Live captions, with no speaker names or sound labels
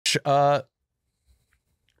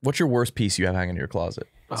What's your worst piece you have hanging in your closet?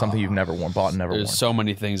 Something you've never worn, bought and never worn. There's so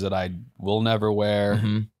many things that I will never wear.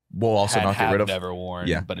 We'll also not get rid of. Never worn,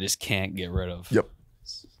 but I just can't get rid of. Yep.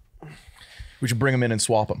 We should bring them in and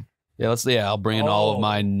swap them. Yeah, I'll bring in all of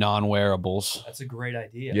my non-wearables. That's a great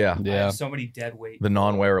idea. Yeah. I have so many dead weight. The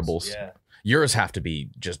non-wearables. Yeah. Yours have to be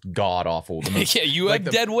just god awful. Yeah, you have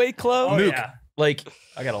dead weight clothes. Oh, Nuke, yeah. Like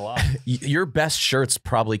I got a lot. Your best shirts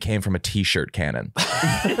probably came from a t-shirt cannon.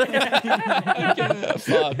 That's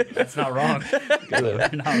not wrong.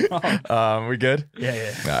 Not wrong. We good?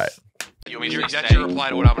 Yeah. All right. You want me to that's your reply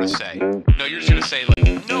to what I'm going to say? No, you're just going to say,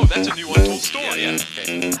 like, no, that's a new untold story. Yeah.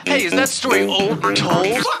 Okay. Hey, is that story old or told?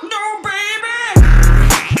 Fuck no, baby!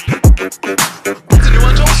 It's a new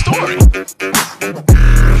untold story.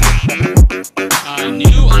 A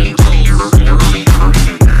new untold story.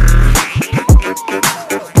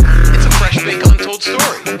 It's a fresh baked untold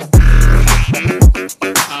story.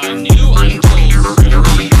 A new untold story.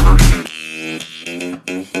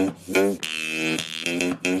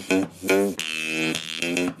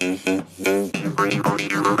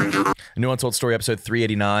 New Untold Story, episode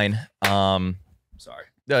 389. Sorry.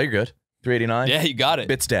 No, you're good. 389. Yeah, you got it.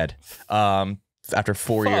 Bit's dead. After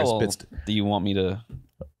 4 years, Bit's. Do you want me to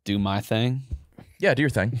do my thing? Yeah, do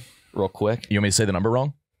your thing. Real quick. You want me to say the number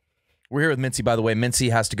wrong? We're here with Mintzy, by the way.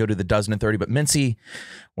 Mintzy has to go to the dozen and 30, but Mintzy,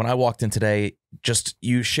 when I walked in today,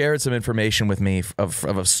 you shared some information with me of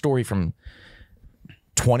a story from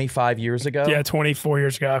 25 years ago. Yeah, 24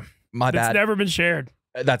 years ago. My bad. It's never been shared.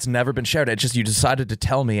 That's never been shared. It just, you decided to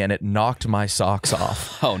tell me and it knocked my socks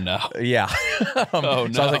off. Oh, no. Yeah. Oh,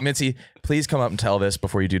 no. So I was like, Mintzy, please come up and tell this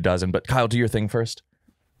before you do dozen. But Kyle, do your thing first.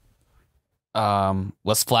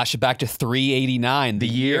 Let's flash it back to 389, the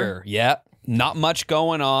year. Yep. Not much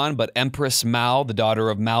going on, but Empress Mao, the daughter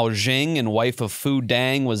of Mao Jing and wife of Fu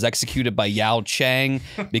Dang, was executed by Yao Chang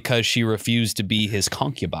because she refused to be his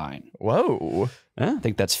concubine. Whoa. I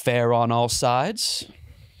think that's fair on all sides.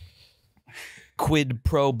 Quid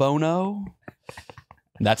pro bono.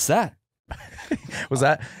 That's that. Was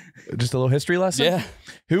that just a little history lesson? Yeah.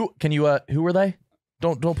 Who were they?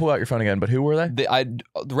 Don't pull out your phone again, but who were they? The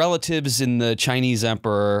relatives in the Chinese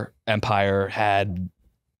Empire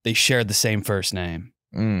they shared the same first name.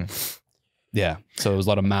 Yeah. So it was a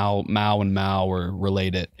lot of Mao and Mao were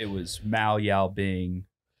related. It was Mao Yao Bing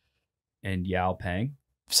and Yao Peng.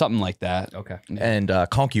 Something like that. Okay. And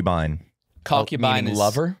concubine. Concubine is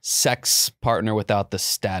lover? Sex partner without the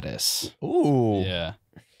status. Ooh. Yeah.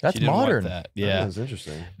 That's She didn't want modern. that. Yeah. That's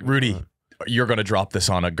interesting. Rudy, you're going to drop this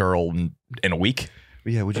on a girl in a week?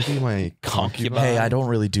 Yeah, would you be my concubine? Hey, I don't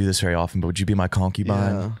really do this very often, but would you be my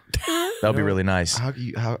concubine? Yeah. That would be really nice. How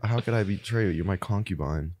could I betray you? You're my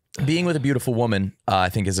concubine. Being with a beautiful woman, I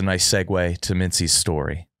think, is a nice segue to Mintzy's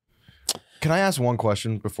story. Can I ask one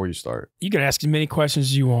question before you start? You can ask as many questions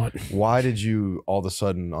as you want. Why did you all of a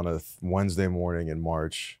sudden on a Wednesday morning in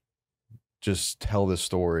March just tell this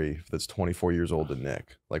story that's 24 years old to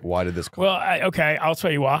Nick? Like, why did this come? Well, okay, I'll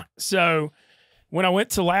tell you why. So when I went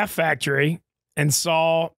to Laugh Factory and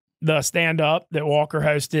saw the stand-up that Walker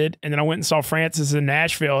hosted, and then I went and saw Francis in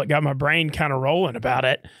Nashville, it got my brain kind of rolling about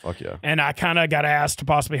it. Fuck yeah. And I kind of got asked to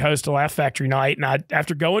possibly host a Laugh Factory night. And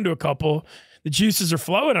after going to a couple, the juices are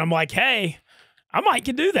flowing. I'm like, hey, I might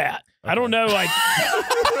can do that. Okay. I don't know, like,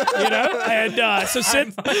 and so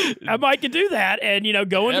since I might can do that, and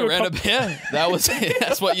go into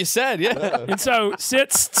that's what you said, yeah. And so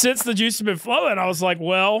since the juice has been flowing, I was like,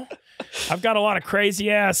 well, I've got a lot of crazy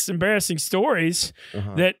ass embarrassing stories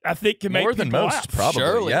that I think can make more than most laugh. probably.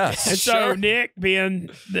 Surely. Yes. And so Nick, being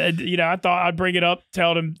I thought I'd bring it up,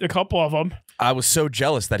 tell him a couple of them. I was so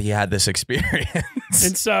jealous that he had this experience.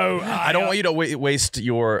 And so I don't want you to waste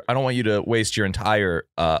your entire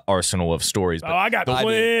arsenal of stories. But I got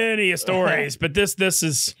plenty of stories, but this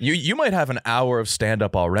is you might have an hour of stand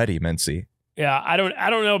up already, Mintzy. Yeah, I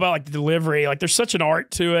don't know about like the delivery. Like there's such an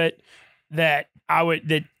art to it that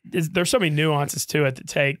there's so many nuances to it that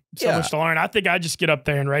take so much to learn. I think I just get up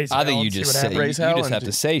there and raise hell. I think you just have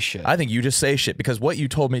to say shit. I think you just say shit because what you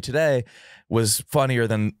told me today was funnier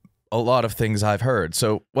than a lot of things I've heard.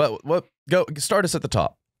 So go start us at the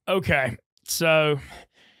top. Okay. So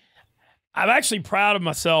I'm actually proud of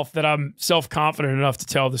myself that I'm self-confident enough to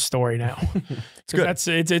tell this story now. It's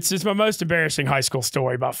good. It's my most embarrassing high school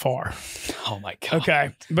story by far. Oh my God.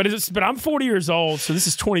 Okay. But I'm 40 years old, so this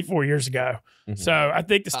is 24 years ago. So I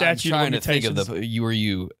think the statute of limitations. To think of were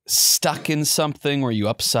you stuck in something? Were you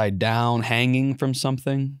upside down, hanging from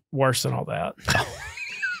something? Worse than all that.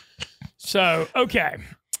 So, okay.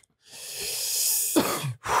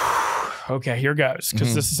 Okay, here goes.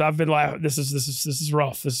 Because this is I've been laughing. This is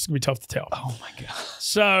rough. This is gonna be tough to tell. Oh my God.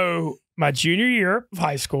 So my junior year of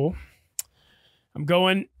high school, I'm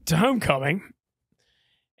going to homecoming,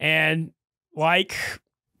 and like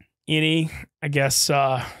any, I guess,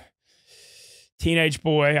 teenage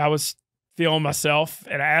boy, I was feeling myself,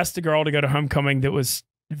 and I asked the girl to go to homecoming that was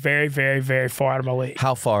very, very, very far out of my league.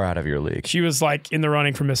 How far out of your league? She was like in the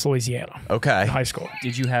running for Miss Louisiana Okay. in high school.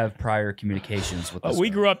 Did you have prior communications with this We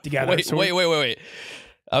girl? grew up together. Wait.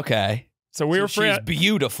 Okay. So we were She's friends.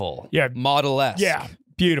 beautiful. Yeah. Model-esque. Yeah,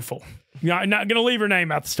 beautiful. Not going to leave her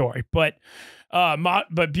name out the story, but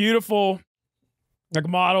beautiful, like a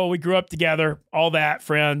model. We grew up together, all that,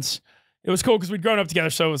 friends. It was cool because we'd grown up together,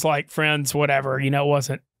 so it was like friends, whatever. You know, it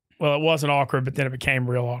wasn't awkward, but then it became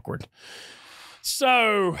real awkward.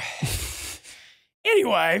 So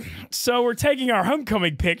anyway, so we're taking our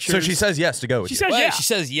homecoming pictures. So she says yes to go with She you. says Wait, yeah. she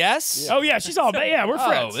says yes? Oh yeah, she's all yeah, we're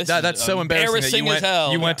friends. this That's is so embarrassing that as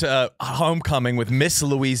hell. you went to homecoming with Miss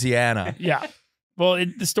Louisiana. Yeah. Well,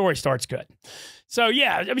 the story starts good. So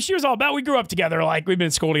yeah, I mean, she was all about. We grew up together. Like we'd been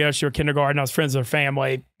in school together. She was kindergarten. I was friends with her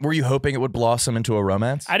family. Were you hoping it would blossom into a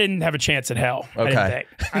romance? I didn't have a chance in hell. Okay.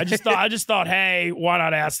 I just thought, hey, why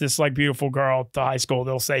not ask this like beautiful girl to high school?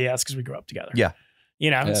 They'll say yes because we grew up together. Yeah.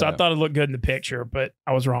 You know. So I Yeah. thought it looked good in the picture, but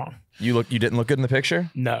I was wrong. You didn't look good in the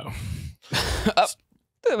picture? No.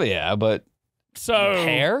 Yeah, but So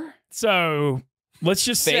hair? So let's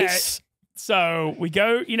just Face? say. So we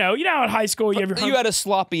go. You know how in high school you have your You had a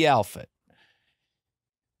sloppy outfit.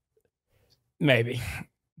 maybe,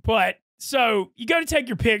 but. So you go to take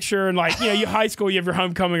your picture and like, you high school, you have your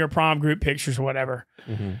homecoming or prom group pictures or whatever.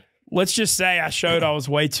 Mm-hmm. Let's just say I showed I was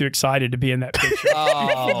way too excited to be in that picture.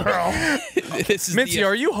 Oh. Girl, This is Mintzy,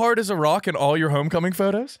 are you hard as a rock in all your homecoming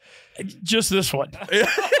photos? just this one.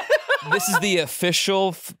 This is the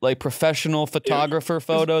official, professional photographer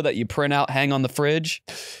photo that you print out, hang on the fridge.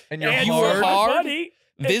 And And You were my hard? buddy,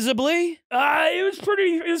 Visibly? it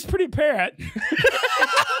was pretty apparent.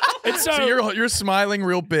 And So you're smiling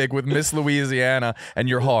real big with Miss Louisiana, and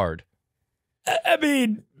you're hard. I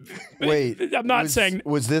mean, Wait, I'm not saying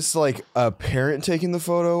was this like a parent taking the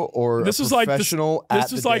photo or this a was like professional this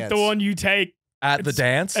at was the like dance? the one you take At the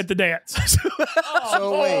dance? at the dance.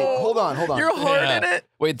 So wait, hold on. You're hard Yeah. in it?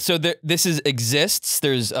 Wait, so this exists?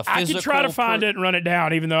 There's a physical... I can try to find it and run it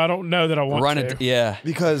down, even though I don't know that I want Run to. it, yeah.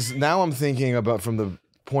 Because now I'm thinking about from the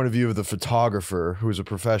point of view of the photographer who's a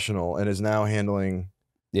professional and is now handling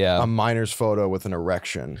Yeah. a miner's photo with an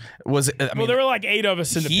erection. Was it? I Well, mean, there were like 8 of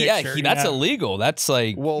us in the picture. you That's know? illegal. That's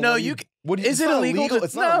like... Well, No, what you do c- what do is it's it not illegal to-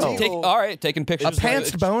 It's not no. illegal. all right, taking pictures. a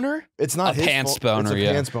pants boner? It's not A his pants fault. boner, It's a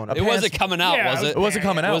yeah. pants boner. It wasn't coming out, Yeah, was it? It wasn't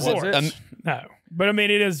coming out, Was was it? it? No, but I mean,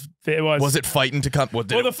 it was. Was it fighting to come? Well,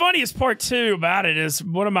 Well, the funniest part too about it is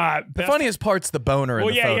one of my the best funniest part's the boner in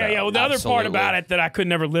Well, the yeah, photo. yeah. Well, the other part Absolutely. about it that I could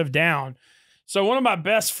never live down. So one of my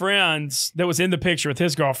best friends that was in the picture with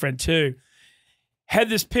his girlfriend too had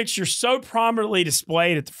this picture so prominently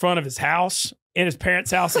displayed at the front of his house, in his parents'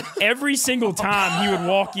 house, and every single time he would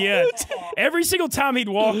walk in, every single time he'd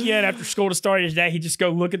walk in after school to start his day, he'd just go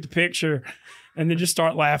look at the picture and then just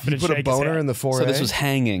start laughing and Put a shake his boner head. in the So forehead. this was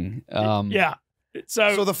hanging. Yeah.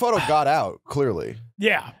 So the photo got out clearly.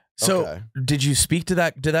 Yeah. So, Okay. did you speak to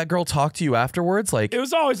that? Did that girl talk to you afterwards? Like, It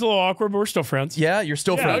was always a little awkward, but we're still friends. yeah, you're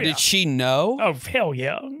still Yeah, friends. oh, yeah. Did she know Oh, hell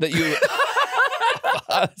yeah. that you...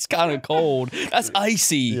 It's kind of cold. That's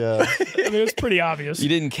icy. Yeah. I mean, it was pretty obvious. You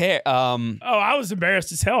didn't care. Oh, I was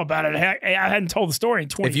embarrassed as hell about it. I hadn't told the story in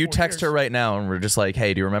 20 If you text her right now and we're just like,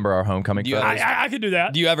 "Hey, do you remember our homecoming Do you- photos?" I could do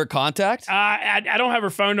that. Do you ever contact? I don't have her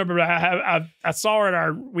phone number, but I saw her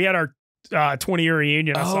at we had our 20-year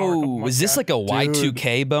reunion. I saw her a couple Oh, months was this ago. like a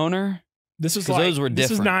Y2K boner? This was 'cause like those were This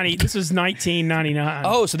is different. This is 1999.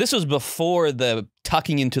 Oh, so this was before the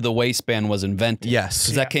tucking into the waistband was invented. Yes.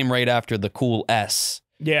 Because that came right after the cool S.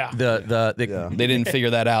 yeah. The Yeah. They didn't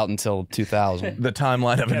figure that out until 2000. the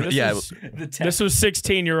timeline of it. Yeah. This was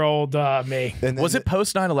 16-year-old me. And then Was it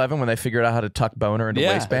post 9/11 when they figured out how to tuck boner into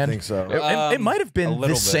Yeah. I waistband? think so. It might have a been little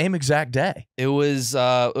the bit. same exact day. It was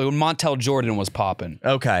when Montel Jordan was popping.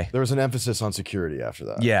 Okay. There was an emphasis on security after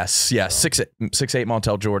that. Yes. Yes. 6'8"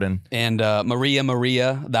 Montel Jordan. And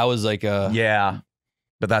Maria, that was like a... Yeah.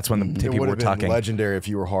 But that's when the It people would were have been tucking. legendary if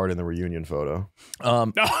you were hard in the reunion photo.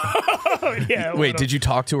 Yeah. Wait, did you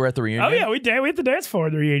talk to her at the reunion? Oh yeah, we did. We had the dance floor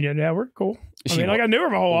at the reunion. Yeah, we're cool. Is I she mean, like I knew her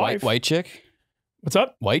my whole life. White chick? What's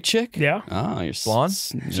up? White chick? Yeah. Oh, you're Blonde?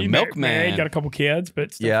 You're She a milkman. married, got a couple kids,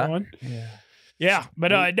 but still Yeah. fun. Yeah,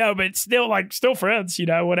 but no, but still friends. You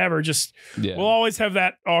know, whatever. Just Yeah. we'll always have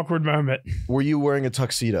that awkward moment. Were you wearing a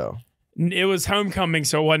tuxedo? It was homecoming,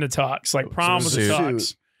 so it wasn't a tux. Like prom was a Suit.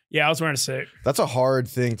 tux. Yeah, I was wearing a suit. That's a hard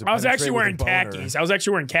thing to. I was actually penetrate with wearing a boner. khakis. I was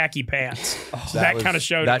actually wearing khaki pants. So that was- kind of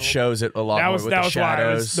showed. That it. shows it a lot more with the Why it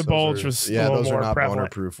shadows. was, the Those bulge are- was yeah, a little those more are not prevalent. boner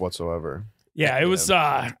proof whatsoever. Yeah, it was.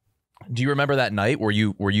 Do you remember that night? Were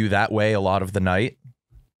you that way a lot of the night?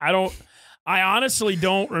 I honestly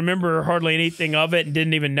don't remember hardly anything of it, and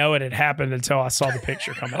didn't even know it had happened until I saw the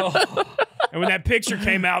picture come out. And when that picture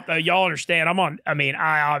came out, though, y'all understand.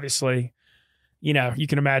 I obviously, you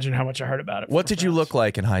can imagine how much I heard about it. What did you look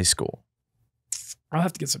like in high school? I'll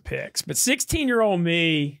have to get some pics. But 16-year-old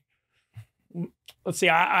me, let's see,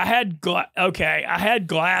 I had glasses.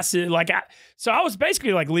 So I was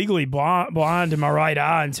basically like legally blind in my right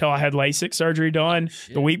eye until I had LASIK surgery done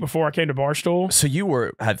the week before I came to Barstool. So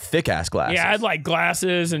you had thick ass glasses. Yeah, I had like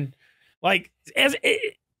glasses and like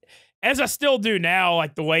as I still do now,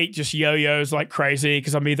 like the weight just yo-yos like crazy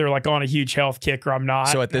because I'm either like on a huge health kick or I'm not.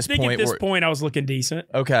 So at this at point, this point, I was looking decent.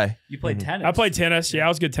 Okay. You played tennis. I played tennis. Yeah, I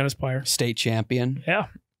was a good tennis player. State champion. Yeah.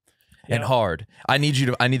 And hard. I need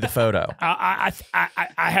the photo. I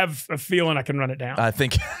have a feeling I can run it down. I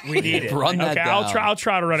think We need it. Run that Okay, down. I'll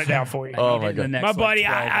try to run it down for you. Oh, Need my it in the God. next, My buddy,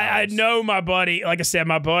 12 I hours. know my buddy. Like I said,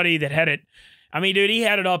 my buddy that had it. I mean, dude, he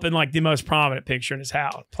had it up in like the most prominent picture in his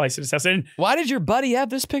house, place in his house, and Why did your buddy have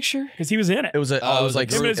this picture? because he was in it. it was it was like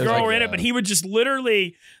a Him and group- his it was girl like were in it, but he would just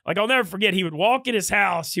literally, like, I'll never forget. He would walk in his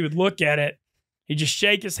house, he would look at it, he'd just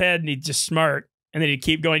shake his head, and he'd just smirk, and then he'd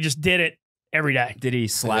keep going. He just did it every day. Did he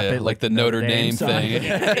slap Yeah, it like the Notre Dame sign? thing?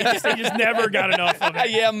 he just never got enough of it.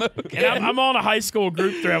 Yeah, Mook. And I'm on a high school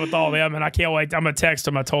group thread with all them, and I can't wait. I'm gonna text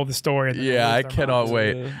them. I told the story. and then Yeah, lose I their cannot minds.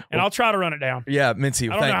 wait. And I'll try to run it down. Yeah,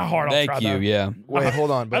 Mintzy. I don't know how hard I'll Thank try. you. though. Yeah. Wait,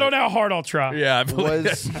 hold on. I But don't know how hard I'll try. Yeah, I believe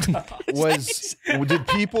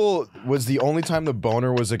was the only time the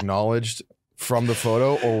boner was acknowledged from the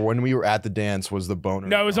photo, or when we were at the dance was the boner?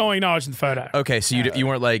 No, it was only acknowledged in the photo. Okay, so you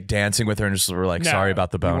weren't like dancing with her and just were like, No. sorry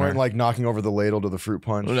about the You boner. weren't like knocking over the ladle to the fruit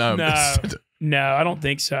punch. No. No, I don't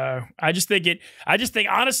think so. I just think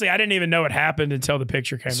honestly, I didn't even know it happened until the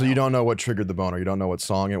picture came So out. you don't know what triggered the boner. You don't know what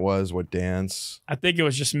song it was, what dance. I think it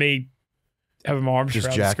was just me having my arms Just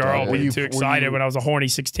around this jacked girl, up. Were being you- too were excited you- when I was a horny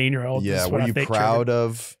 16-year-old. Yeah, were you proud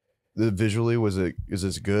of the visually? Is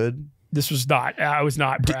this good? This was not. I was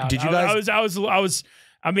not proud. did you I guys- was.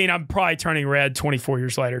 I mean, I'm probably turning red 24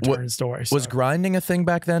 years later, telling stories. Was so. grinding a thing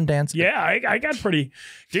back then, dancing? Yeah, I got pretty.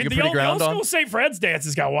 Dude, You the pretty old ground school on? St. Fred's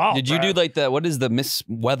dances got wild. Did you bro. do like the what is the Miss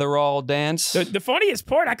Weatherall dance? The funniest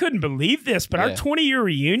part? I couldn't believe this, but our Yeah. 20-year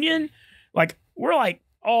reunion, like we're like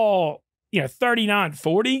all 39,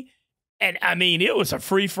 40. And I mean, it was a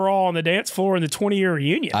free for all on the dance floor in the 20-year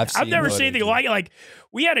reunion. I've seen never footage, seen anything yeah. like it. Like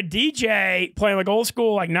we had a DJ playing like old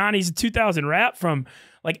school, like 90s and 2000 rap from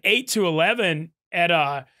like 8 to 11 at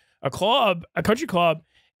a club, a country club.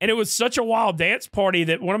 And it was such a wild dance party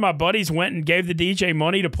that one of my buddies went and gave the DJ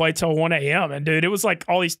money to play till 1 a.m. And dude, it was like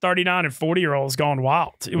all these 39 and 40-year-olds going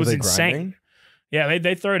wild. It was they insane. grinding? Yeah,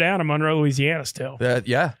 they throw down in Monroe, Louisiana still.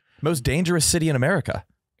 Yeah. Most dangerous city in America.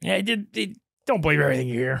 Yeah, don't believe everything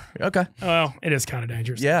you hear. Okay. Well, it is kind of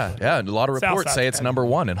dangerous. Yeah. A lot of reports Southside's say it's bad. number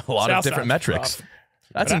one in a lot of different Southside's metrics. rough.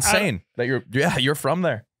 That's But I- insane that you're from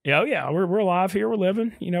there. Yeah, we're alive here. We're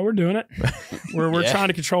living. We're doing it. We're Yeah. trying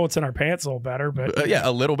to control what's in our pants a little better, but Yeah, a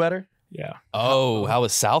little better. yeah. Oh, how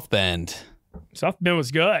was South Bend? South Bend was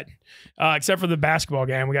good, except for the basketball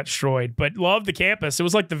game. We got destroyed, but loved the campus. It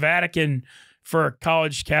was like the Vatican for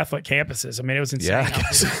college Catholic campuses. I mean, it was insane. Yeah, I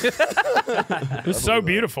guess. It was so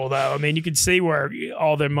beautiful, though. I mean, you could see where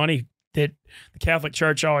all the money that the Catholic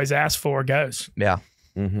Church always asks for goes. Yeah.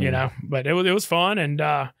 Mhm. But it was fun, and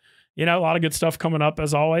a lot of good stuff coming up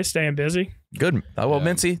as always. Staying busy. Good. Well, Yeah.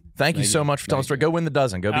 Mintzy, thank you Thank so you. much for telling the story. Go win the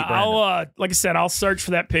dozen. Go beat Brandon. I'll like I said, I'll search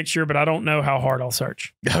for that picture, but I don't know how hard I'll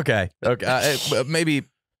search. Okay.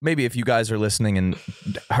 Maybe if you guys are listening and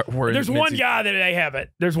were There's one guy that they have it.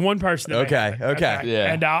 There's one person. That may have it. Okay.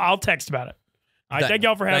 Yeah. And I'll text about it. All right, thank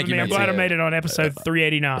y'all for having thank you, me. I'm Mintzy. glad I made it on episode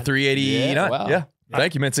 389. 389. Yeah, wow. Yeah.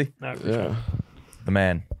 Thank you, Mintzy. No, Yeah. The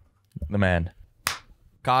man.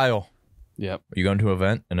 Kyle, Yep. are you going to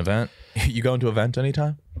an event? You going to an event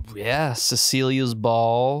anytime? Yeah, Cecilia's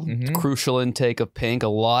ball, Mhm. crucial intake of pink, a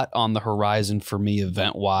lot on the horizon for me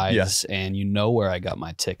event wise. Yes. And you know where I got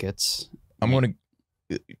my tickets. I'm going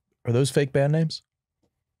to. Are those fake band names?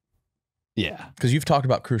 Yeah. Because you've talked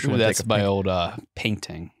about crucial. That's intake of my pink. old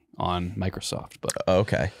painting on Microsoft. But Oh,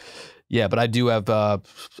 okay. yeah, but I do have,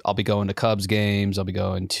 I'll be going to Cubs games. I'll be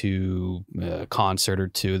going to a concert or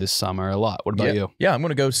two this summer a lot. What about yeah. you? Yeah, I'm going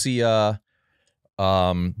to go see Ben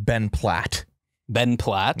Platt. Ben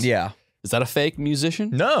Platt? Yeah. Is that a fake musician?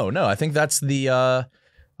 No, I think that's the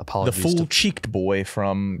Apologies. full cheeked boy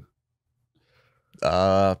from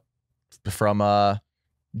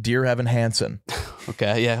Dear Evan Hansen.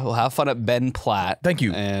 Okay, yeah. Well, have fun at Ben Platt. Thank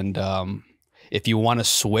you. And if you want to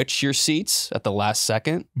switch your seats at the last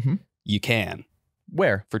second, you can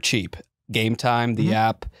Where? for cheap. Game Time, the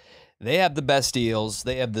app, they have the best deals.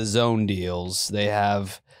 They have the zone deals. They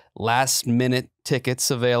have last minute tickets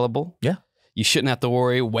available. Yeah. You shouldn't have to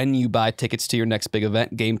worry when you buy tickets to your next big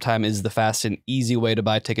event. Game Time is the fast and easy way to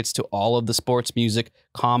buy tickets to all of the sports, music,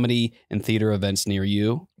 comedy, and theater events near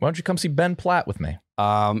you. Why don't you come see Ben Platt with me?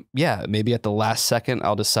 Yeah, maybe at the last second,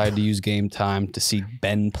 I'll decide to use Game Time to see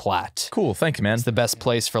Ben Platt. Cool. Thank you, man. It's the best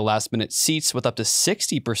place for last minute seats with up to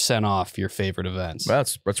 60% off your favorite events.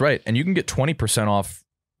 That's right. And you can get 20% off,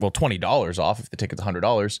 well, $20 off if the ticket's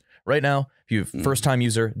 $100. Right now, if you're a first-time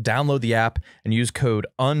user, download the app and use code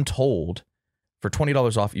UNTOLD for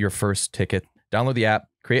 $20 off your first ticket. Download the app,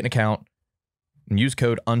 create an account, and use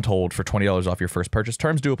code UNTOLD for $20 off your first purchase.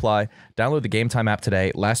 Terms do apply. Download the Game Time app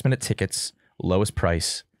today. Last-minute tickets. Lowest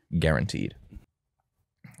price guaranteed.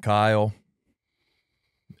 Kyle,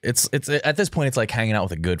 it's at this point it's like hanging out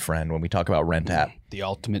with a good friend when we talk about Rent app. The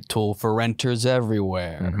ultimate tool for renters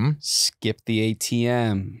everywhere. Skip the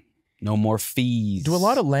ATM. No more fees. Do a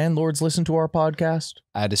lot of landlords listen to our podcast?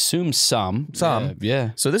 I'd assume some.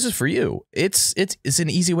 Yeah. So this is for you. It's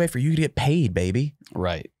an easy way for you to get paid, baby.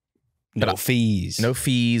 Right. No fees. No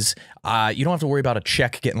fees. You don't have to worry about a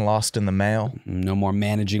check getting lost in the mail. No more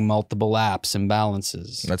managing multiple apps and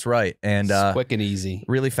balances. That's right. And It's quick and easy.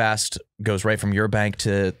 Really fast. Goes right from your bank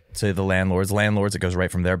to the landlords. Landlords, it goes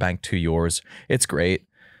right from their bank to yours. It's great.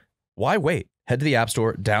 Why wait? Head to the App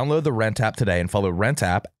Store, download the Rent app today, and follow Rent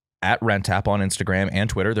app at Rent app on Instagram and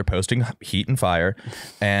Twitter. They're posting heat and fire.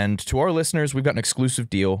 And to our listeners, we've got an exclusive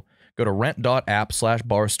deal. Go to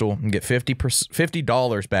rent.app/barstool and get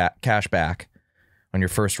 $50 back, cash back on your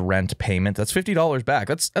first rent payment. That's $50 back.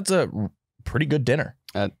 That's a pretty good dinner.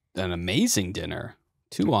 An amazing dinner.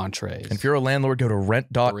 2 entrees. And if you're a landlord, go to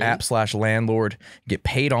rent.app/landlord. Get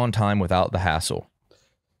paid on time without the hassle.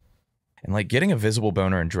 And like getting a visible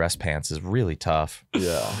boner in dress pants is really tough.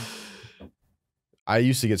 Yeah. I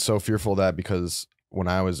used to get so fearful of that because when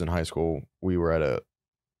I was in high school, we were at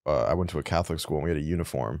I went to a Catholic school and we had a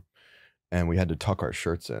uniform. And we had to tuck our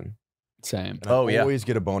shirts in. Same. And I always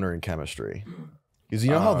get a boner in chemistry. Because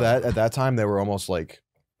you know how that at that time they were almost like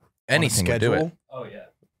anything on a schedule? would do it. Oh yeah.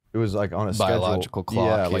 It was like on a Biological schedule.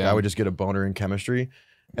 clock. Yeah, like I would just get a boner in chemistry.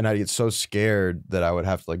 And I'd get so scared that I would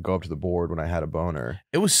have to like go up to the board when I had a boner.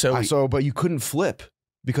 It was But you couldn't flip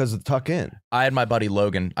because of the tuck in. I had my buddy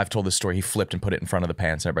Logan. I've told this story. He flipped and put it in front of the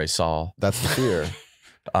pants. Everybody saw. That's the fear.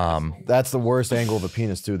 That's the worst angle of a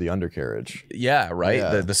penis too, the undercarriage. Yeah, right.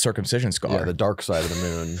 Yeah. The circumcision scar. Yeah, the dark side of the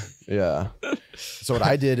moon. Yeah. So what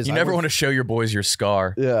I did is you never want to show your boys your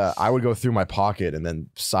scar. Yeah, I would go through my pocket and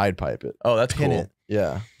then side pipe it. Oh, that's Pin cool. it.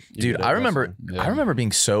 Yeah. Dude, I remember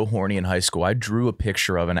being so horny in high school. I drew a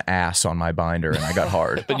picture of an ass on my binder and I got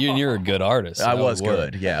hard. But you're a good artist. I was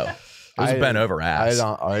good. Yeah. It was a bent over ass.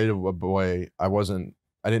 I had a boy.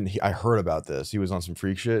 I heard about this. He was on some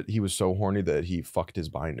freak shit. He was so horny that he fucked his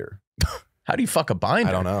binder. How do you fuck a binder?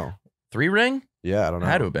 I don't know. 3-ring? Yeah, I don't know.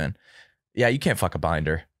 Had to have been. Yeah, you can't fuck a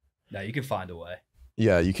binder. No, you can find a way.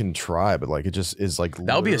 Yeah, you can try, but like it just is like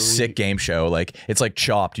that would be a sick game show. Like it's like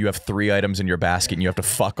Chopped. You have 3 items in your basket and you have to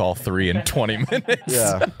fuck all 3 in 20 minutes.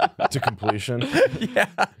 Yeah, to completion. Yeah.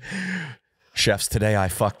 Chefs, today I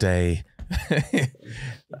fucked a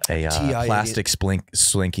plastic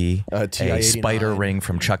slinky, a spider ring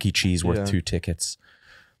from Chuck E. Cheese worth 2 tickets.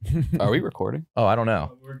 Are we recording? Oh, I don't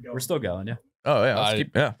know. We're still going, yeah. Oh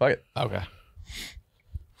yeah, fuck it. Okay.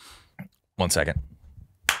 1 second.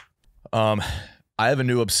 I have a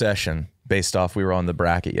new obsession based off we were on the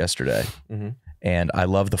bracket yesterday, and I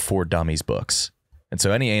love the 4 Dummies books. And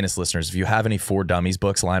so any anus listeners, if you have any 4 Dummies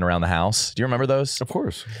books lying around the house, do you remember those? Of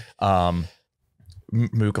course.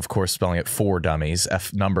 Mook, of course, spelling it 4 Dummies,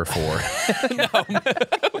 number 4.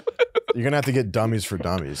 You're gonna have to get Dummies for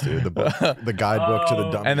Dummies, dude. The book, the guidebook to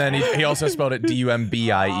the Dummies. And then he also spelled it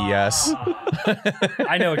DUMBIES.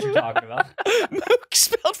 I know what you're talking about. Mook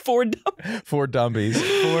spelled 4 Dummies. 4 Dummies.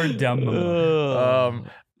 4 dumb.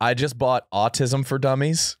 I just bought Autism for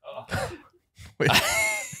Dummies.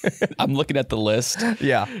 I'm looking at the list.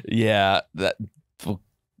 Yeah. Yeah. That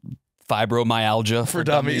fibromyalgia For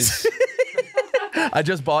Dummies. I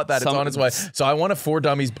just bought that. It's on its way. So I want a 4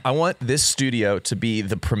 Dummies. I want this studio to be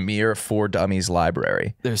the premier 4 Dummies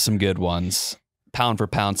library. There's some good ones. Pound for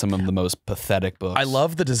pound, some of the most pathetic books. I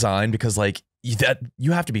love the design because like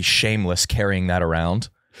you have to be shameless carrying that around.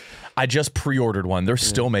 I just pre-ordered one. They're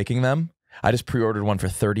still making them. I just pre-ordered one for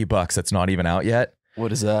 $30 that's not even out yet.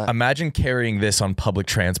 What is that? Imagine carrying this on public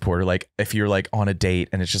transport, or like if you're like on a date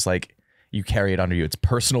and it's just like you carry it under you. It's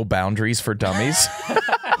personal boundaries for dummies.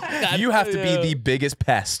 You have to be the biggest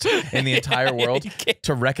pest in the entire world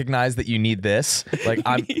to recognize that you need this. Like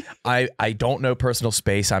I don't know personal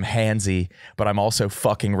space. I'm handsy, but I'm also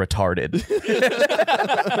fucking retarded.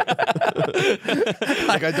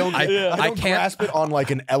 Like I can't grasp it on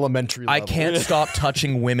like an elementary level. I can't stop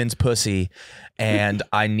touching women's pussy, and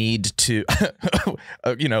I need to,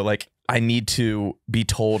 I need to be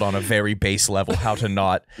told on a very base level how to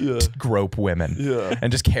not grope women. Yeah.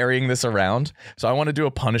 And just carrying this around. So I want to do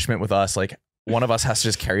a punishment with us. Like one of us has to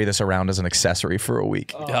just carry this around as an accessory for a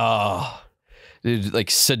week. Oh, dude, like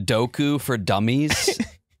Sudoku for dummies.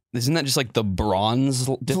 Isn't that just like the bronze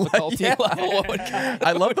difficulty level?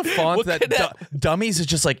 I love the font that Dummies is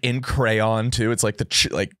just like in crayon too. It's like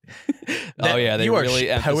oh yeah, they really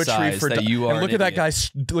emphasize for that you are. And look at that guy.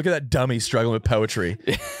 Look at that dummy struggling with poetry.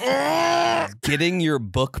 Getting your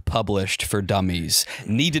book published for dummies.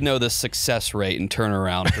 Need to know the success rate and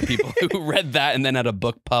turnaround for people who read that and then had a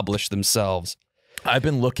book published themselves. I've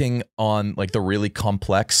been looking on like the really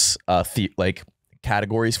complex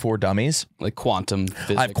categories for dummies, like quantum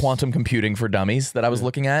physics. I have quantum computing for dummies that I was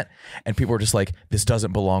looking at, and people are just like, this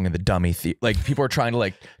doesn't belong in the dummy like people are trying to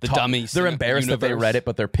like dummy they're embarrassed that they read it,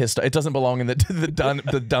 but they're pissed. It doesn't belong in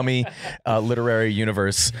the dummy literary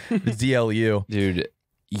universe, the DLU. Dude,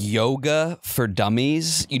 yoga for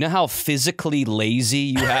dummies. You know how physically lazy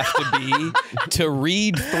you have to be to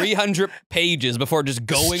read 300 pages before just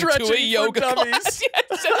going to a yoga class? Yes.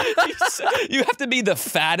 You have to be the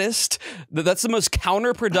fattest. That's the most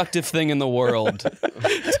counterproductive thing in the world,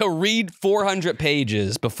 to read 400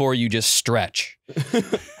 pages before you just stretch.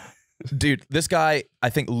 Dude, this guy, I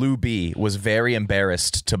think Lou B, was very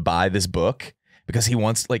embarrassed to buy this book. Because he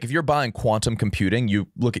wants, like, if you're buying quantum computing, you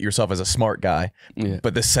look at yourself as a smart guy. Yeah.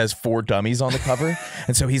 But this says for dummies on the cover.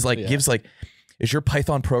 And so he's like, gives like, is your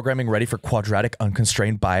Python programming ready for quadratic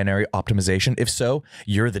unconstrained binary optimization? If so,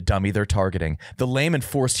 you're the dummy they're targeting. The lame and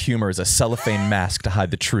forced humor is a cellophane mask to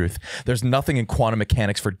hide the truth. There's nothing in quantum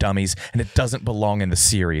mechanics for dummies, and it doesn't belong in the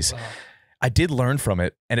series. Wow. I did learn from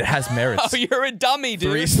it, and it has merits. Oh, you're a dummy,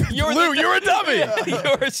 dude. Lou, you're a dummy.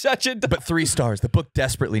 You're such a dummy. But 3 stars. The book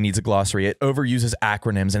desperately needs a glossary. It overuses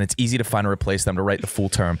acronyms, and it's easy to find and replace them to write the full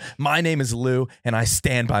term. My name is Lou, and I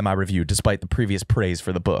stand by my review, despite the previous praise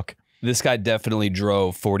for the book. This guy definitely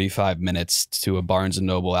drove 45 minutes to a Barnes &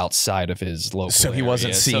 Noble outside of his local So he area.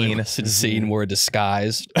 wasn't seen. So he wasn't seen, wore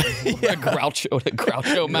disguised.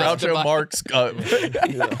 Groucho Marx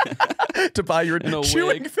to buy your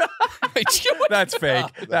chewing. That's fake.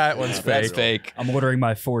 That one's fake. That's fake. I'm ordering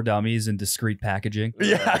my 4 dummies in discreet packaging.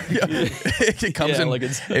 Yeah. It comes in like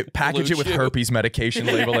package it with herpes medication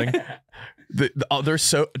labeling. They're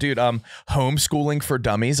so, dude, homeschooling for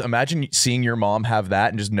dummies. Imagine seeing your mom have that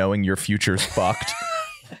and just knowing your future's fucked.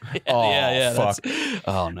 Yeah, fuck.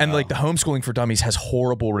 Oh, no. And like the homeschooling for dummies has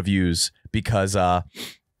horrible reviews because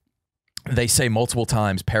they say multiple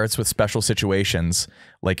times parents with special situations,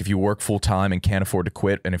 like if you work full time and can't afford to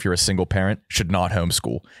quit, and if you're a single parent, should not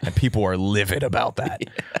homeschool. And people are livid about that.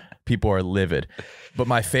 People are livid. But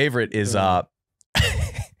my favorite is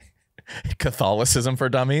Catholicism for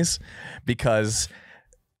dummies, because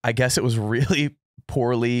I guess it was really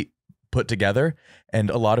poorly put together, and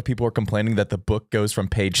a lot of people are complaining that the book goes from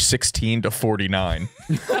page 16 to 49.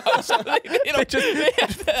 I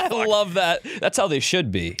love that. That's how they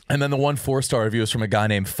should be. And then the 1 4-star review is from a guy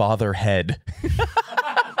named Father Head.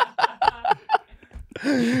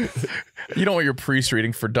 You don't want your priest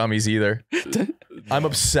reading for dummies either. I'm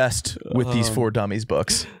obsessed with these 4 dummies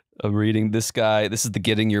books. I'm reading this guy. This is the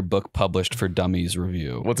Getting Your Book Published for Dummies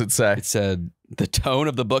review. What's it say? It said, the tone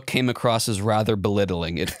of the book came across as rather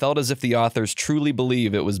belittling. It felt as if the authors truly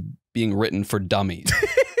believe it was being written for dummies.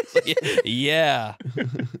 Yeah.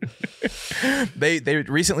 They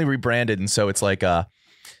recently rebranded, and so it's like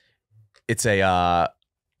it's not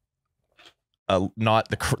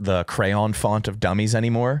the crayon font of dummies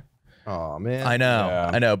anymore. Oh man. I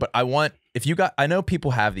know, but I know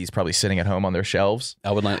people have these probably sitting at home on their shelves.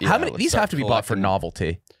 I would like. How many? These have to be bought for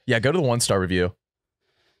novelty. Yeah, go to the 1-star review.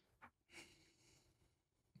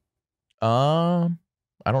 I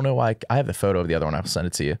don't know why. I have the photo of the other one. I'll send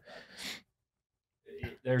it to you.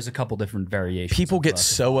 There's a couple different variations. People get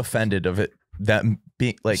so offended of it that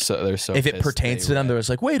being like, they're so if it pertains to them, they're just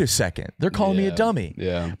like, wait a second, they're calling me a dummy.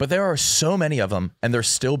 Yeah. But there are so many of them, and they're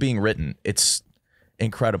still being written. It's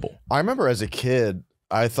incredible. I remember as a kid,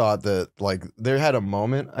 I thought that like there had a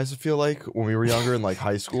moment, I feel like, when we were younger in like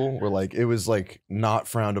high school where like it was like not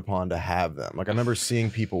frowned upon to have them. Like I remember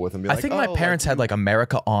seeing people with them. Be like, I think my parents had like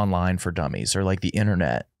America Online for Dummies or like the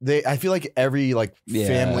internet. I feel like every like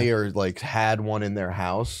family or like had one in their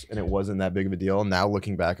house, and it wasn't that big of a deal. Now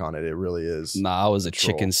looking back on it, it really is. Nah, I was a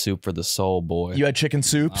troll. chicken soup for the soul, boy. You had chicken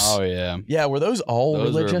soups? Oh yeah. Yeah, were those all Those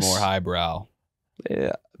religious? were more highbrow.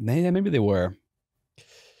 Yeah, maybe they were.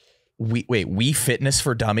 We Fitness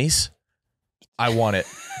for Dummies? I want it.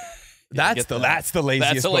 That's the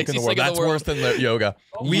laziest book in the world. That's worse than the yoga.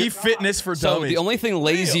 We Fitness for So Dummies. the only thing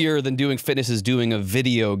lazier than doing fitness is doing a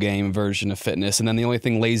video game version of fitness, and then the only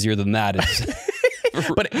thing lazier than that is.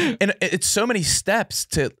 But it's so many steps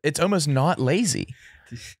to. It's almost not lazy.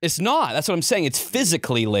 It's not. That's what I'm saying. It's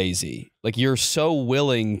physically lazy. Like you're so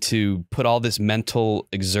willing to put all this mental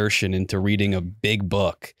exertion into reading a big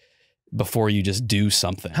book before you just do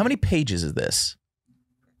something. How many pages is this?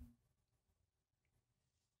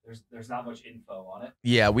 There's not much info on it.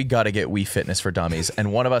 Yeah, we got to get We Fitness for Dummies,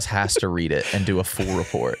 and one of us has to read it and do a full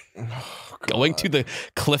report. Going to the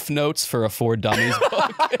cliff notes for a For Dummies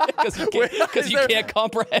book because you can't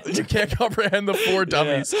comprehend. You can't comprehend the 4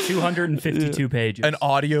 Dummies. 252 pages. An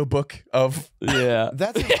audio book of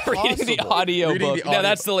That's impossible. Reading the audio Reading book. the audio No,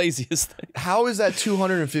 that's the laziest thing. How is that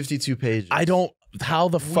 252 pages? I don't. How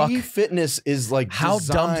the fuck? Wii Fitness is like How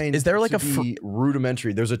dumb designed is there? Like to a be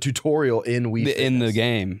rudimentary. There's a tutorial in Wii Fitness. In the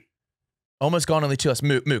game. Almost gone only 2 less.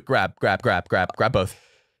 Moot, grab both.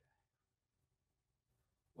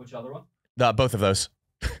 Which other one? Both of those.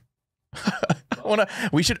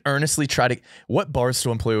 We should earnestly try to. What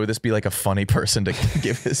Barstool employee would this be like a funny person to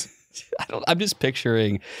give his? I'm just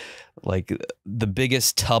picturing like the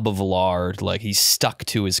biggest tub of lard, like he's stuck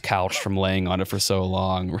to his couch from laying on it for so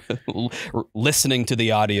long, listening to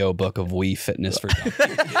the audiobook of Wii Fitness for Dummies,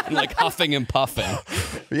 and like huffing and puffing.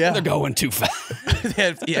 Yeah, they're going too fast.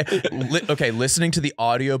 Okay, listening to the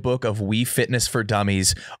audiobook of Wii Fitness for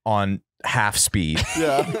Dummies on half speed.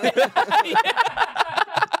 Yeah.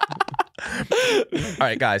 All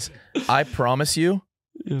right, guys, I promise you,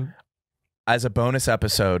 as a bonus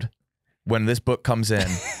episode, when this book comes in,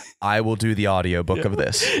 I will do the audiobook of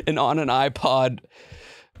this. And on an iPod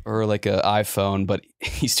or like an iPhone, but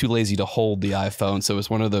he's too lazy to hold the iPhone, so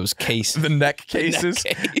it's one of those The neck cases.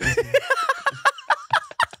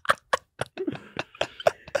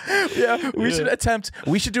 Yeah, we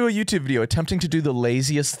should do a YouTube video attempting to do the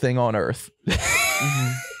laziest thing on earth.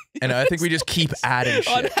 And I think we just keep adding shit.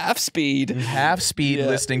 On half speed.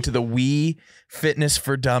 Listening to the Wii Fitness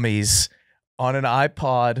for Dummies on an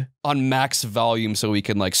iPod. On max volume so we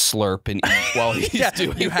can like slurp and eat while he's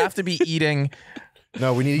doing You have to be eating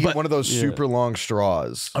No, we need to get one of those super long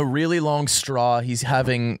straws. a really long straw. He's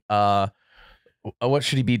having what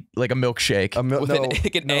should he be, like a milkshake? with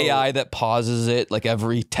an AI that pauses it like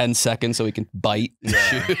every 10 seconds so he can bite and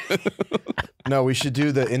chew. No, we should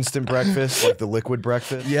do the instant breakfast, like the liquid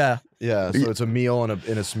breakfast. Yeah. Yeah, so it's a meal in a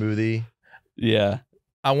smoothie. Yeah.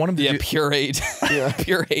 I want him to do pureed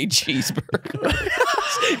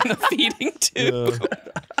cheeseburger in a feeding tube.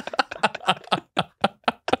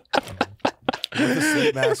 With the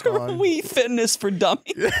sleep mask on. Wii Fitness for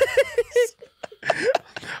Dummies.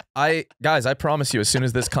 Guys, I promise you, as soon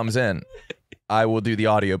as this comes in, I will do the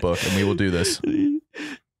audiobook and we will do this.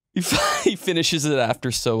 He finishes it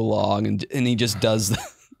after so long, and he just does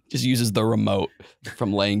just uses the remote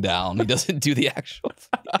from laying down. He doesn't do the actual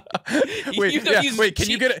thing. Wait, can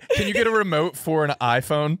you get a remote for an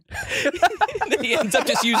iPhone? he ends up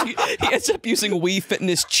using Wii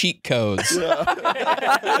Fitness cheat codes.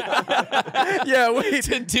 Yeah, wait.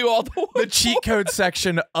 To do all the cheat code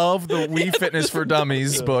section of the Wii Fitness for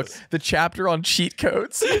Dummies book, the chapter on cheat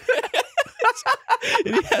codes.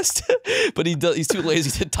 And he has to, but he's too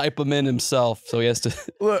lazy to type them in himself, so he has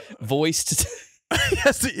to voice to. He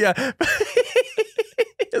has to, yeah.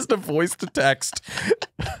 He has to voice to text.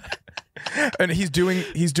 And he's doing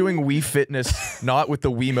Wii Fitness not with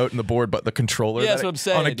the Wiimote and the board, but the controller. Yeah, that's what I'm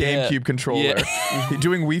saying. On a GameCube controller. Yeah. He's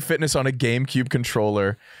doing Wii Fitness on a GameCube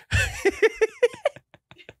controller.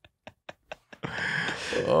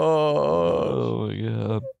 Oh my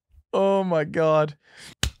god. Oh my god.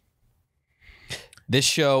 This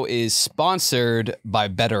show is sponsored by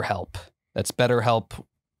BetterHelp. That's BetterHelp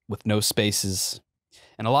with no spaces.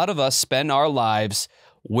 And a lot of us spend our lives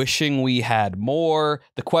wishing we had more.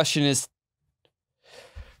 The question is,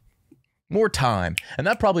 more time, and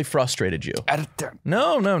that probably frustrated you.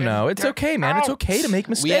 No. It's okay, man. It's okay to make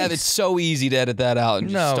mistakes. Yeah, it's so easy to edit that out and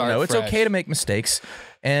just start it's fresh. okay to make mistakes,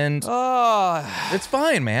 and it's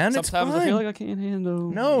fine, man. It's fine. Sometimes I feel like I can't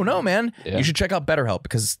handle. No, man. Yeah. You should check out BetterHelp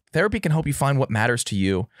because therapy can help you find what matters to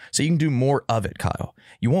you, so you can do more of it, Kyle.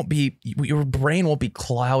 Your brain won't be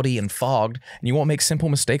cloudy and fogged, and you won't make simple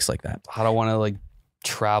mistakes like that. I don't want to like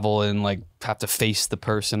travel and like have to face the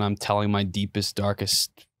person I'm telling my deepest,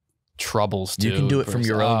 darkest troubles to. You can do it from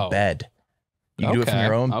your own bed. You can do it from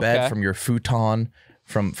your own bed, from your futon,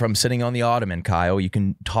 from sitting on the ottoman, Kyle. You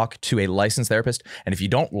can talk to a licensed therapist, and if you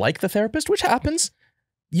don't like the therapist, which happens,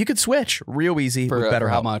 you could switch real easy with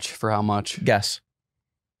BetterHelp. For how much? Guess.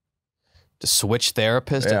 To switch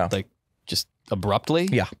therapist, like just abruptly?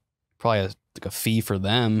 Yeah. Probably a fee for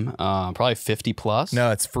them. Probably 50 plus. No,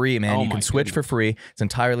 it's free, man. You can switch for free. It's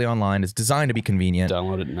entirely online. It's designed to be convenient.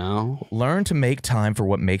 Download it now. Learn to make time for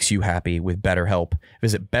what makes you happy with BetterHelp.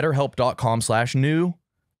 Visit betterhelp.com/new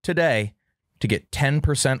today to get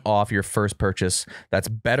 10% off your first purchase. That's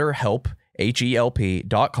BetterHelp, HELP.com/new.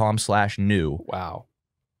 Wow.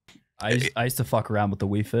 I used to fuck around with the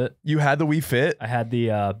Wii Fit. You had the Wii Fit? I had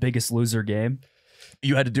the Biggest Loser game.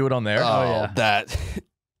 You had to do it on there? Oh, yeah. That.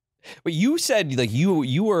 But you said like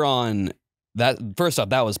you were on that. First off,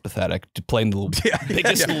 that was pathetic. To playing the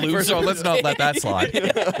Biggest Loser. First of all, let's not let that slide.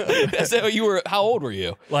 So you were. How old were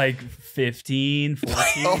you? Like 15, 14.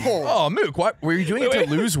 Oh, Mook, what were you doing it to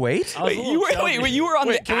lose weight? You were on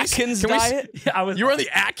the Atkins diet. Yeah, You were on the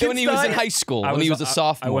Atkins when he was in high school. When he was a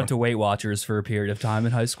sophomore. I went to Weight Watchers for a period of time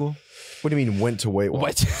in high school. What do you mean went to Weight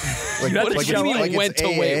Watchers? What? What What do you mean went to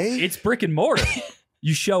Weight? It's brick and mortar.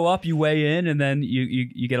 You show up, you weigh in, and then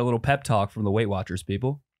you get a little pep talk from the Weight Watchers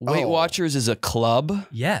people. Weight Watchers is a club.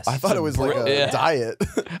 Yes. I thought it was like a diet.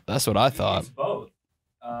 That's what I thought. It's both.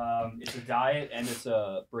 It's a diet and it's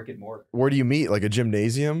a brick and mortar. Where do you meet? Like a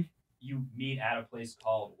gymnasium? You meet at a place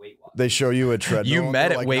called Weight Watchers. They show you a treadmill. You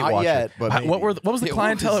met at Weight not Watchers. Yet, but What was the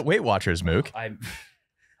clientele at Weight Watchers, Mook?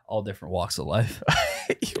 All different walks of life.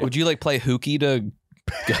 Would you like play hooky to?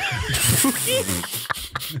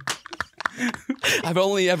 I've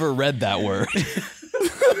only ever read that word.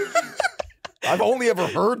 I've only ever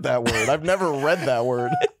heard that word. I've never read that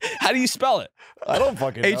word. How do you spell it? I don't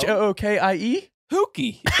fucking know. HOOKIE?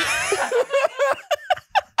 Hooky.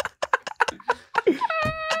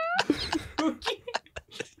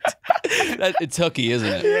 It's hooky, isn't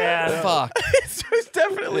it? Yeah. Fuck. It's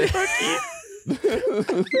definitely hooky.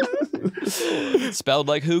 Spelled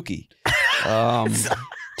like hooky.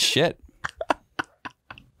 Shit.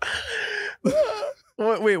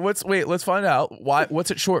 Wait, let's find out.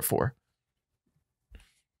 What's it short for?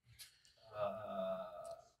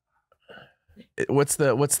 What's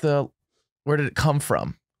the where did it come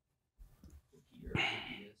from?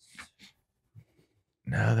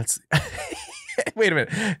 No, that's wait a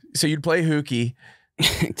minute. So you'd play hooky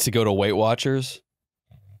To go to Weight Watchers?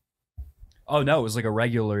 Oh no, it was like a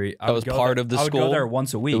regular. That was part of the I would school? go there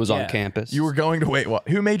once a week. It was on yeah. campus. you were going to wait. What?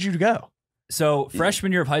 Who made you go? So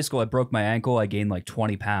freshman year of high school, I broke my ankle. I gained like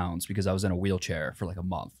 20 pounds because I was in a wheelchair for like a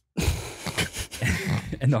month.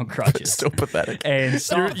 And on crutches. So pathetic. And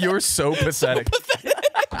You're so pathetic.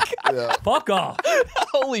 Yeah. fuck off.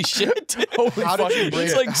 Holy shit. Holy How did you fucking break?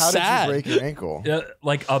 It's like how sad. did you break your ankle?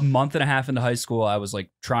 Like a month and a half into high school, I was like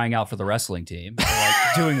trying out for the wrestling team,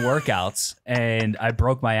 like doing workouts, and I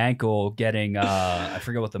broke my ankle getting I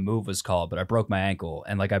forget what the move was called, but I broke my ankle,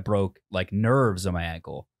 and like I broke like nerves on my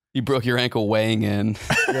ankle. You broke your ankle weighing in.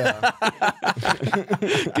 Yeah.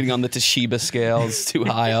 Getting on the Toshiba scales too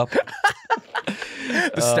high up.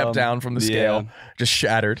 The step down from the scale just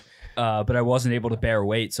shattered. But I wasn't able to bear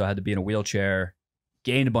weight, so I had to be in a wheelchair.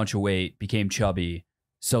 Gained a bunch of weight, became chubby.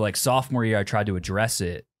 So like sophomore year, I tried to address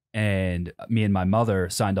it, and me and my mother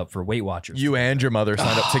signed up for Weight Watchers. You and your mother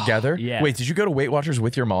signed up together? Yeah. Wait, did you go to Weight Watchers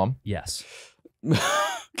with your mom? Yes.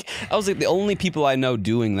 I was like, the only people I know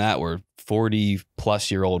doing that were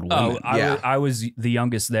 40-plus-year-old women. Oh, I was the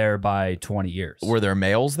youngest there by 20 years. Were there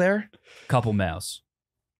males there? Couple males.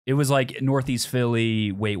 It was like Northeast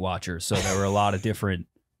Philly Weight Watchers, so there were a lot of different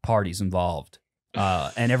parties involved.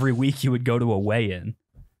 And every week you would go to a weigh-in,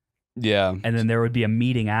 Yeah. and then there would be a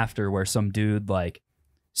meeting after where some dude like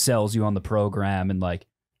sells you on the program, and like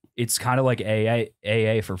it's kind of like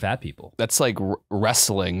AA for fat people. That's like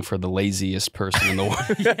wrestling for the laziest person in the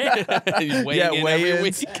world. He's weighing in every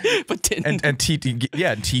weigh-ins. week. But didn't. And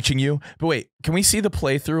teaching you. But wait, can we see the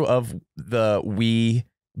playthrough of the Wii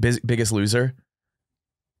Biggest Loser?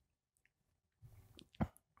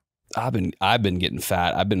 I've been getting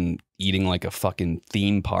fat. I've been eating like a fucking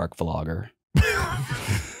theme park vlogger.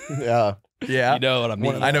 Yeah. Yeah. You know what I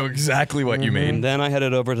mean? I know exactly what you mean. And then I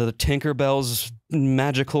headed over to the Tinkerbell's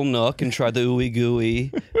magical nook and tried the ooey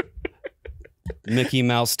gooey Mickey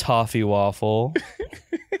Mouse toffee waffle.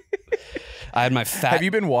 I had my fat. Have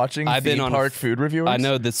you been watching theme park food reviewers? I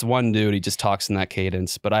know this one dude, he just talks in that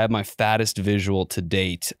cadence, but I had my fattest visual to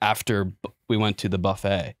date after we went to the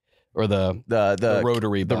buffet or the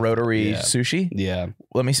rotary the buffet. rotary Yeah. sushi. Yeah.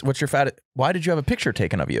 Let me see. What's your fat? Why did you have a picture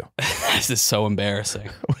taken of you? This is so embarrassing.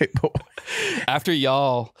 Wait, After you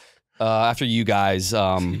guys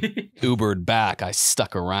Ubered back, I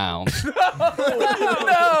stuck around.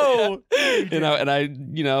 no.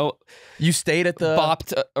 You stayed at the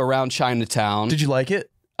bopped around Chinatown. Did you like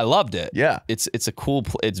it? I loved it. Yeah. It's a cool.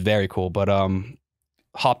 It's very cool. But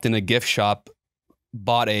hopped in a gift shop,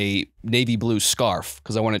 bought a navy blue scarf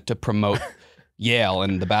because I wanted to promote Yale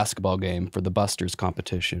in the basketball game for the Busters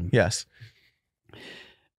competition. Yes.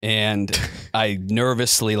 And I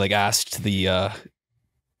nervously asked the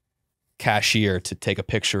cashier to take a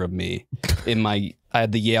picture of me I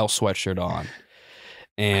had the Yale sweatshirt on,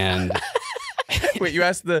 and. Wait, you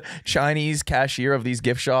asked the Chinese cashier of these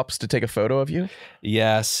gift shops to take a photo of you?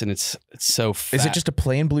 Yes, and it's so fat. Is it just a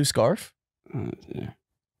plain blue scarf? Yeah.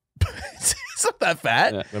 It's not that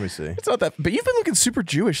fat. Yeah. Let me see. It's not that. But you've been looking super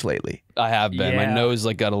Jewish lately. I have been. My Yeah. nose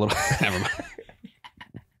got a little. Never mind.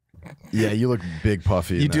 Yeah, you look big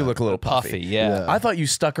puffy. You in do that. look a little puffy. Puffy, yeah. I thought you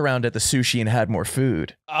stuck around at the sushi and had more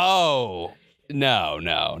food. Oh no.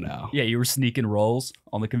 Yeah, you were sneaking rolls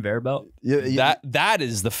on the conveyor belt. Yeah, That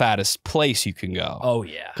is the fattest place you can go. Oh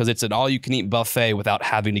yeah. Because it's an all-you-can-eat buffet without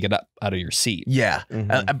having to get up out of your seat. Yeah,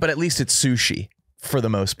 Mhm. but at least it's sushi for the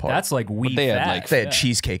most part. That's like wheat they had, fat. they had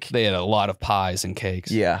cheesecake. They had a lot of pies and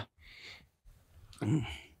cakes. Yeah,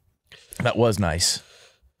 that was nice.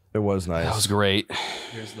 it was nice. That was great.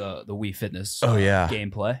 Here's the Wii Fitness. Oh, yeah.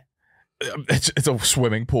 Gameplay. It's a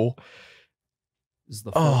swimming pool, This is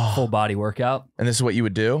the Oh. full body workout. and this is what you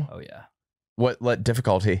would do. Oh yeah. What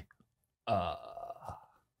difficulty?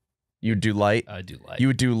 You would do light. I do like. You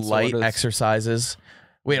would do what light is- exercises.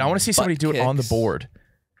 Wait, I want to see somebody do it on the kicks. board.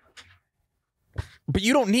 But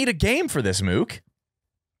you don't need a game for this, Mook.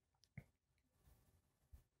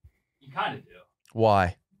 You kind of do.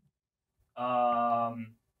 Why?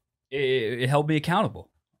 It held me accountable.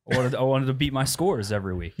 I wanted to beat my scores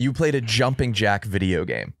every week. You played a jumping jack video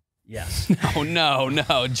game. Yes. Oh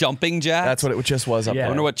no, jumping jack. That's what it just was up Yeah. I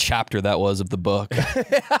wonder what chapter that was of the book.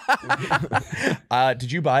 there.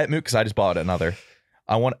 Did you buy it, Mook? Because I just bought another.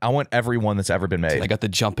 I want every one that's ever been made. I got the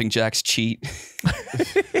jumping jacks cheat.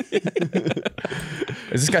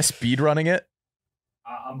 Is this guy speed running it?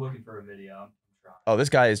 I'm looking for a video. I'm trying. Oh, this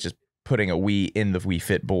guy is just putting a Wii in the Wii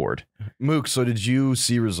Fit board. Mook, so did you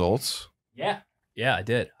see results? Yeah, I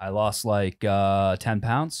did. I lost like 10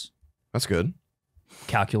 pounds. That's good.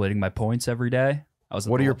 Calculating my points every day.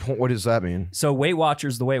 What does that mean? So Weight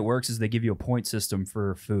Watchers, the way it works is they give you a point system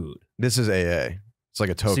for food. This is AA. It's like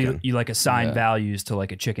a So token. you like assign Yeah. values to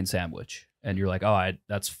like a chicken sandwich, and you're like, oh,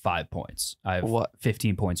 that's 5 points. I have What?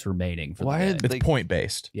 15 points remaining for Why the are day. It's Like- point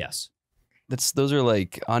based. Yes. Those are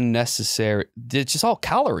unnecessary. It's just all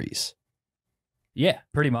calories. Yeah,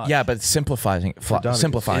 pretty much. Yeah, but simplifying dummies.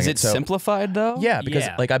 simplifying Is it. it So simplified though? yeah, because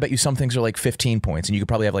Yeah. I bet you some things are like 15 points, and you could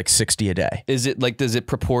probably have like 60 a day. Is it does it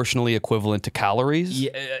proportionally equivalent to calories? Yeah,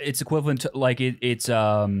 it's equivalent to like it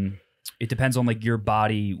depends on like your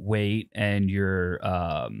body weight and your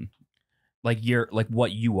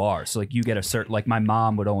what you are. So like you get a certain, like my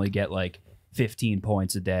mom would only get like 15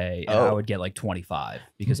 points a day, and I Oh. would get like 25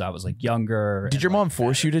 because I was like younger. Did your mom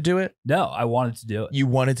force you to do it? No, I wanted to do it. You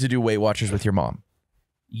wanted to do Weight Watchers with your mom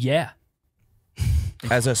Yeah.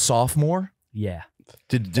 as a sophomore, Yeah.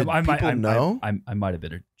 Did I might- people know? I might have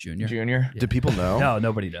been a junior. junior. Did people know? No,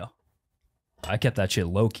 nobody knew. I kept that shit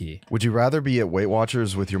low key. Would you rather be at Weight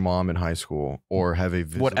Watchers with your mom in high school or have a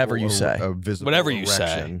visible, Whatever you say. a visible Whatever you say.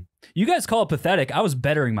 erection? You guys call it pathetic. I was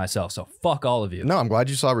bettering myself, so fuck all of you. No, I'm glad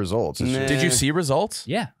you saw results. It's Nah. just- Did you see results?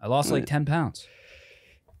 Yeah, I lost like 10 pounds.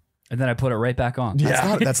 And then I put it right back on.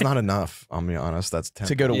 that's not enough. I'll be honest. That's 10.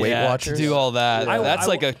 To go to Weight Yeah, Watchers? to do all that. That's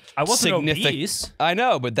like a I wasn't significant. obese. I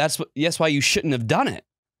know, but that's why you shouldn't have done it.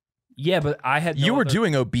 Yeah, but I had no You were other-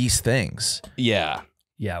 doing obese things. Yeah.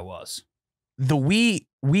 Yeah, I was. The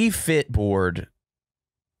Wii Fit board,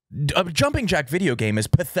 a jumping jack video game is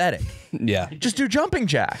pathetic. Yeah. Just do jumping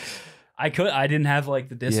jack. I didn't have like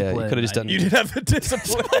the discipline. coulda just I done- You needed. didn't have the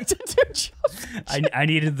discipline to do jumping. I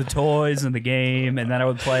needed the toys and the game, and then I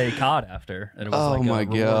would play COD after. And it was Oh like a my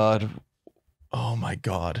reward. god. Oh my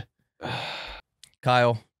God.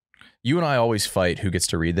 Kyle, you and I always fight who gets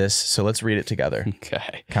to read this, so let's read it together.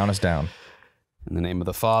 Okay. Count us down. In the name of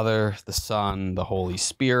the Father, the Son, the Holy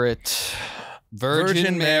Spirit.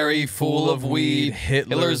 Virgin Mary, full of weed,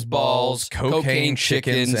 Hitler's balls, cocaine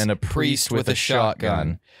chickens, and a priest with a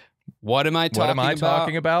shotgun. What am I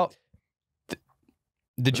talking about?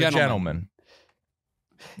 The Gentleman.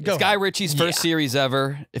 It's Guy Ritchie's first series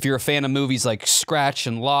ever. If you're a fan of movies like Scratch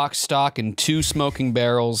and Lock, Stock, and Two Smoking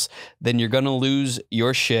Barrels, then you're going to lose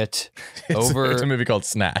your shit over... It's a movie called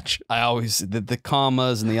Snatch. I always... The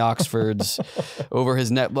commas and the Oxfords over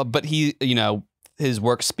his net. But he, you know, his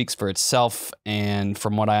work speaks for itself. And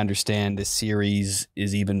from what I understand, this series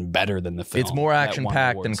is even better than the film. It's more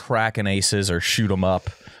action-packed than Crackin' Aces or Shoot 'em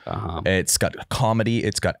Up. It's got comedy.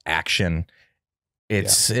 It's got action.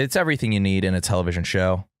 It's everything you need in a television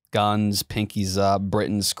show. Guns, pinkies up,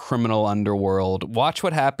 Britain's criminal underworld. Watch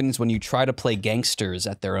what happens when you try to play gangsters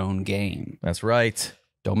at their own game. That's right.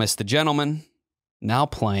 Don't miss The Gentleman, now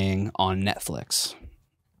playing on Netflix.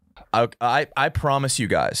 I promise you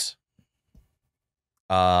guys,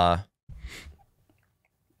 if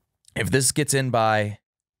this book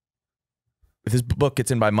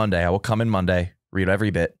gets in by Monday, I will come in Monday, read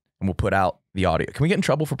every bit, and we'll put out the audio. Can we get in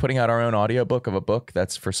trouble for putting out our own audiobook of a book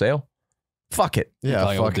that's for sale? Fuck it.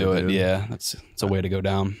 Yeah, fuck do it. Yeah, it's a way to go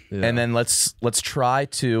down. Yeah. And then let's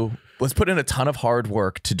put in a ton of hard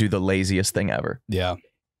work to do the laziest thing ever. Yeah.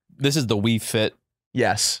 This is the We Fit.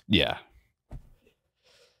 Yes. Yeah.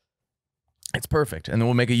 It's perfect. And then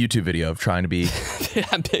we'll make a YouTube video of trying to be...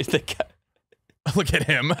 Look at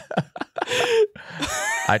him.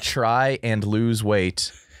 I try and lose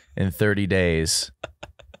weight in 30 days.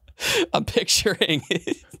 I'm picturing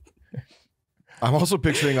it. I'm also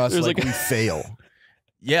picturing us like we fail.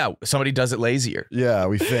 Yeah, somebody does it lazier. Yeah,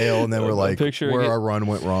 we fail, and then we're like, picturing our run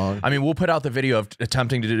went wrong. I mean, we'll put out the video of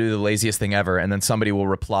attempting to do the laziest thing ever, and then somebody will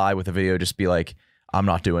reply with a video, just be like, I'm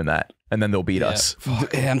not doing that. And then they'll beat us.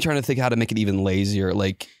 I'm trying to think how to make it even lazier.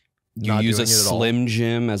 Like, you use a Slim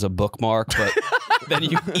Jim as a bookmark, but then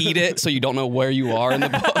you eat it so you don't know where you are in the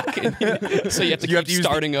book. So you have to keep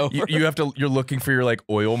starting over. You're looking for your like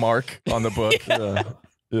oil mark on the book.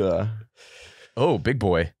 Yeah. Oh, big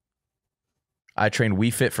boy. I trained We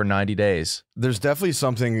Fit for 90 days. There's definitely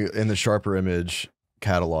something in the Sharper Image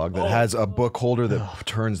catalog that has a book holder that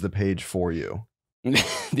turns the page for you.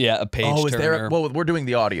 Yeah, a page turner. Is there? Well, we're doing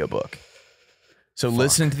the audiobook. So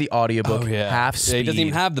listening to the audiobook half speed. He doesn't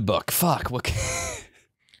even have the book. Fuck. What?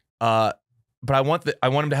 But I want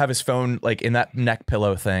him to have his phone like in that neck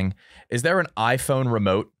pillow thing. Is there an iPhone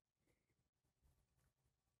remote?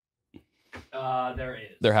 There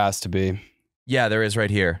is. There has to be. Yeah, there is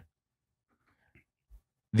right here.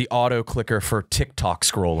 The auto clicker for TikTok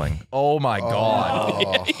scrolling. Oh my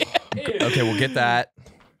God. Okay, we'll get that.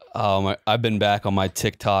 I've been back on my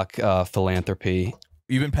TikTok philanthropy.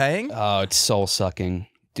 You've been paying? Oh, it's soul sucking.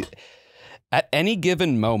 At any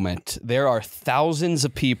given moment, there are thousands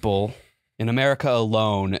of people in America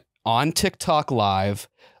alone on TikTok Live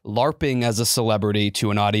LARPing as a celebrity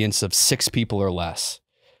to an audience of 6 people or less.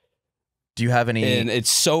 Do you have any? And it's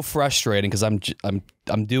so frustrating because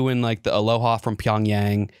I'm doing like the Aloha from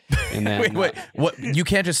Pyongyang, and then wait, what? You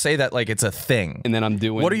can't just say that like it's a thing. And then I'm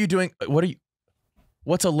doing. What are you doing?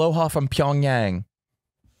 What's Aloha from Pyongyang?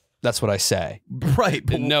 That's what I say. Right.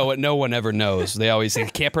 But no one ever knows. They always say,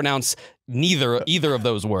 can't pronounce either of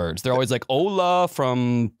those words. They're always like Ola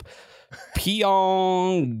from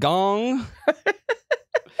Pyongyang.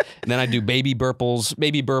 And then I do baby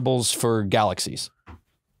burbles for galaxies.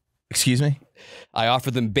 Excuse me? I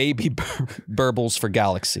offer them baby burbles for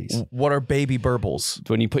galaxies. What are baby burbles?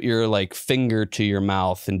 When you put your like finger to your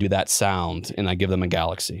mouth and do that sound, and I give them a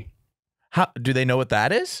galaxy. How do they know what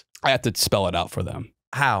that is? I have to spell it out for them.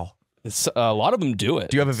 How? It's a lot of them do it.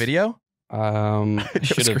 Do you have a video? Do you have a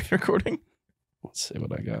screen recording? Let's see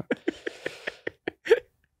what I got.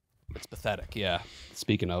 It's pathetic. Yeah.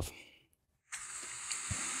 Speaking of.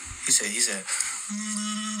 He said.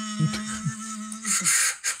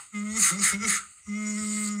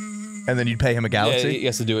 And then you'd pay him a galaxy? Yeah, he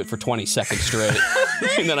has to do it for 20 seconds straight.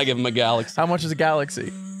 And then I give him a galaxy. How much is a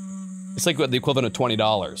galaxy? It's like the equivalent of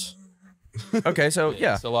 $20. Okay, so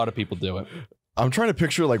yeah. So a lot of people do it. I'm trying to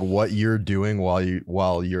picture like what you're doing while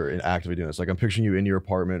you're actively doing this. Like I'm picturing you in your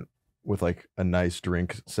apartment with like a nice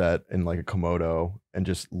drink set and like a Komodo and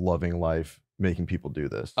just loving life, making people do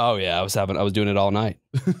this. Oh yeah, I was doing it all night.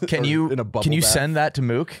 Can you send that to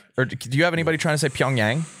Mook? Or do you have anybody trying to say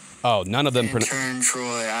Pyongyang? Oh, none of them. In turn,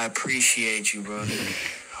 Troy, I appreciate you, brother.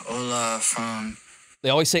 Ola from. They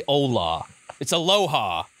always say Ola. It's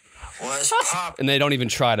Aloha. What's pop? And they don't even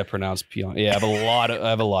try to pronounce Pyongyang. Yeah, I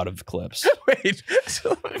have a lot of clips. Wait,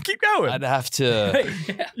 so keep going. I'd have to.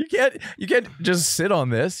 You can't just sit on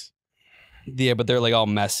this. Yeah, but they're like all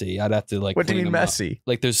messy. I'd have to like. What do you clean mean them up. messy?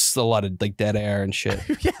 Like there's a lot of like dead air and shit.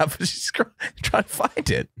 Yeah, but just try to find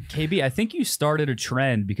it. KB, I think you started a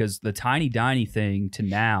trend because the Tiny Diny thing to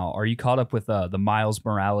now. Are you caught up with the Miles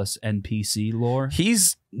Morales NPC lore?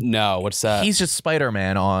 No, what's that? He's just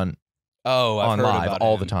Spider-Man on I've heard live about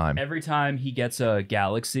all him. the time. Every time he gets a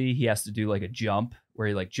galaxy, he has to do like a jump where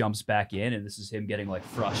he like jumps back in, and this is him getting like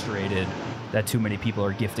frustrated that too many people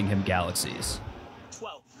are gifting him galaxies.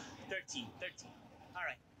 12, 13. All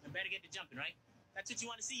right, I better get to jumping, right? That's what you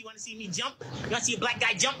want to see? You want to see me jump? You want to see a black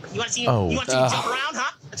guy jump? You want to see? Oh. You want to see me jump around,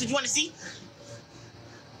 huh? That's what you want to see?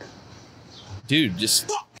 Dude, just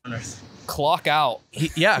On Earth. clock out.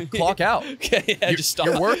 Clock out. Okay, yeah, just stop.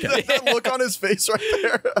 You're working. That look on his face right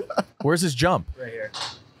there. Where's his jump? Right here.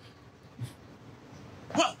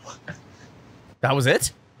 Whoa! That was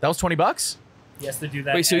it? That was $20? He has to do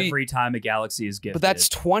that Wait, so every time a galaxy is gifted. But that's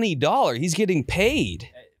 $20. He's getting paid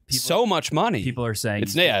so much money. People are saying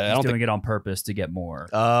It's- he's, yeah, I he's don't doing think- it on purpose to get more.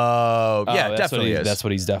 Oh, yeah, that's definitely is. That's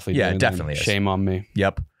what he's definitely Yeah, doing. definitely is. Shame on me.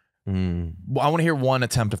 Yep. Well, I want to hear one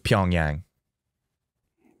attempt of Pyongyang.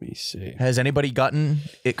 Let me see. Has anybody gotten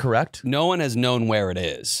it correct? No one has known where it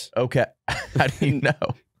is Okay. How do you know?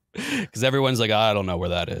 because everyone's like, I don't know where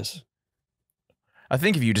that is. I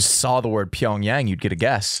think if you just saw the word Pyongyang, you'd get a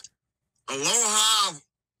guess. Aloha,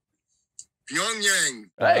 Pyongyang.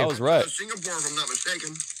 That was right. Singapore, if I'm not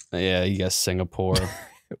mistaken. Yeah, you guess Singapore.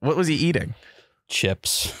 What was he eating?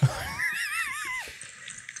 Chips.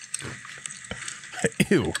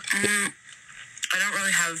 Ew. I don't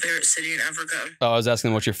really have a favorite city in Africa. Oh, I was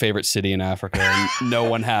asking what's your favorite city in Africa, and no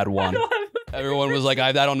one had one. Everyone was like,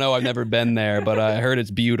 I don't know, I've never been there, but I heard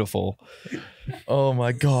it's beautiful. Oh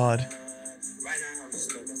my God.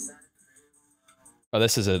 Oh,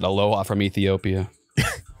 this is an aloha from Ethiopia.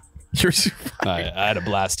 You're I had a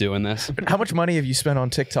blast doing this. How much money have you spent on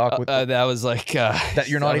TikTok with That was like that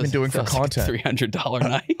you're not even doing for content? Like a $300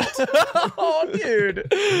 night. Oh, dude.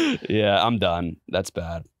 Yeah, I'm done. That's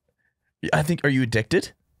bad. I think. Are you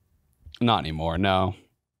addicted? Not anymore. No.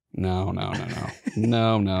 No.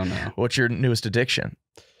 What's your newest addiction?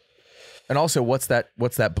 And also, what's that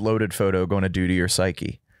bloated photo going to do to your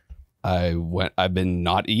psyche? I've been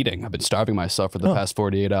not eating. I've been starving myself for the past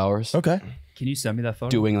 48 hours. Okay. Can you send me that photo?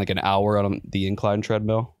 Doing like an hour on the incline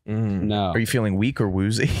treadmill. No. Are you feeling weak or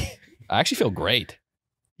woozy? I actually feel great.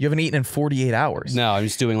 You haven't eaten in 48 hours. No, I'm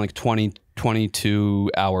just doing like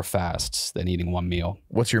 22 hour fasts, then eating one meal.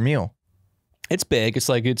 What's your meal? It's big. It's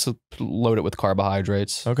loaded with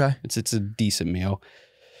carbohydrates. Okay. It's a decent meal.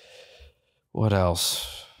 What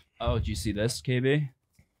else? Oh, did you see this, KB?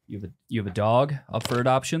 You have a dog up for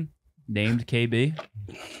adoption named KB.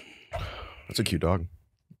 That's a cute dog.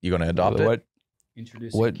 You going to adopt it?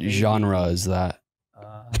 What KB. genre is that?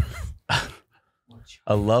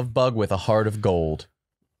 A love bug with a heart of gold.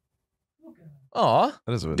 Aw.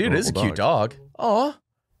 That is a Dude, it is a cute dog. Aw.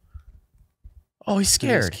 Oh, he's It's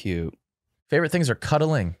scared. cute. Favorite things are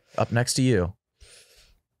cuddling up next to you.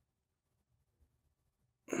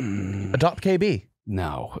 Adopt KB.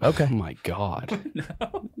 No. Okay. Oh my God.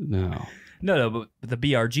 No. No, but the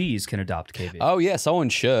BRGs can adopt KB. Oh yeah, someone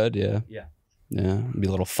should. Yeah. Yeah. Yeah. It'd be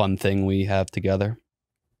a little fun thing we have together.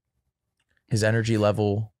 His energy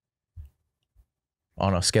level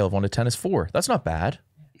on a scale of 1 to 10 is 4. That's not bad.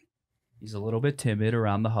 He's a little bit timid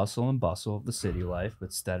around the hustle and bustle of the city life,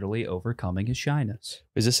 but steadily overcoming his shyness.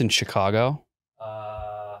 Is this in Chicago?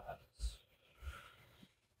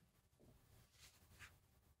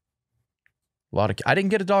 I didn't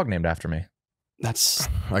get a dog named after me. That's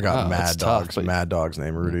I got that's Mad tough, Dog's but- Mad Dog's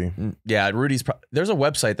name, Rudy. Yeah, Rudy's. There's a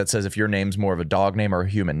website that says if your name's more of a dog name or a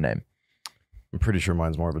human name. I'm pretty sure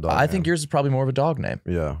mine's more of a dog. I name. think yours is probably more of a dog name.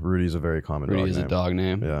 Yeah, Rudy's a very common Rudy dog is name. a dog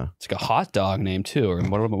name. Yeah. It's like a hot dog name too. Or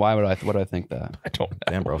why would I think that? I don't know.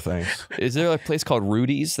 Damn, bro. Thanks. Is there a place called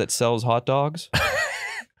Rudy's that sells hot dogs?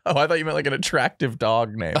 Oh, I thought you meant like an attractive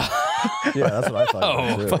dog name. Yeah, that's what I thought.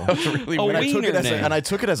 Oh, too. That was really a weird. I took wiener it as name. and I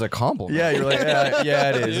took it as a compliment. Yeah, you're like, yeah,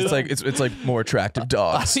 it is. It's like more attractive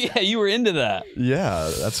dogs. Yeah, you were into that. Yeah,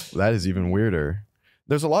 that is even weirder.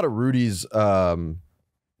 There's a lot of Rudy's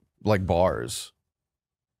like bars.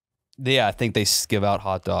 Yeah, I think they give out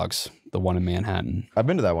hot dogs. The one in Manhattan. I've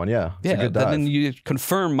been to that one. Yeah, it's a good dive. then you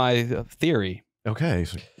confirm my theory. Okay,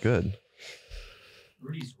 so good.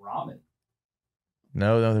 Rudy's Ramen.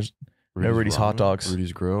 No, there's Rudy's hot Ramen, dogs.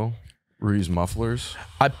 Rudy's Grill, Rudy's Mufflers.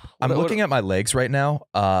 I'm What- looking at my legs right now.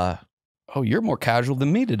 Oh, you're more casual than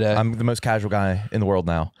me today. I'm the most casual guy in the world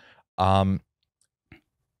now.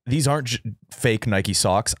 These aren't fake Nike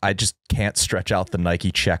socks. I just can't stretch out the Nike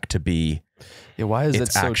check to be. Yeah, why is it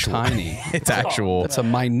It's so actual. tiny? It's actual. That's a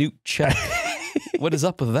minute check. What is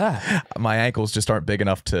up with that? My ankles just aren't big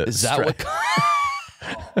enough to. Is that what?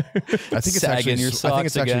 I think it's Sagging actually. your I think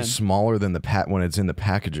it's socks actually again. smaller than when it's in the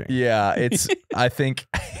packaging. Yeah, it's. I think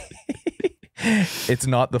it's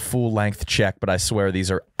not the full length check, but I swear these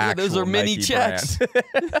are actual. Those are mini Nike checks. brand.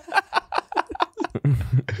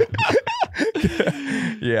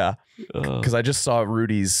 Yeah, because I just saw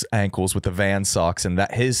Rudy's ankles with the Van socks, and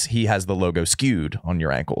he has the logo skewed on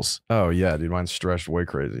your ankles. Oh yeah, dude, mine's stretched way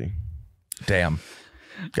crazy. Damn.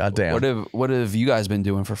 God damn. What have you guys been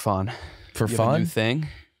doing for fun? For You have a fun? new thing?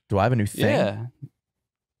 Do I have a new thing? Yeah.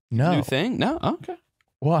 No. New thing? No. Okay.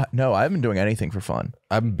 What? No, I haven't been doing anything for fun.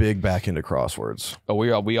 I'm big back into crosswords. Oh,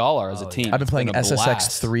 we all are as a team. I've been It's playing a blast.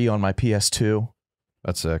 SSX3 on my PS2.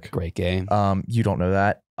 That's sick. Great game. You don't know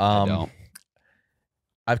that. I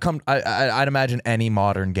don't. I'd imagine any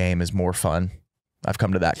modern game is more fun. I've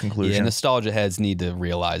come to that conclusion. Yeah, nostalgia heads need to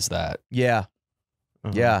realize that. Yeah.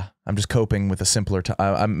 Uh-huh. Yeah. I'm just coping with a simpler time.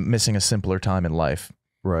 I'm missing a simpler time in life.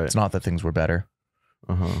 Right. It's not that things were better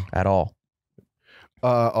at all.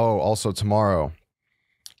 Also tomorrow.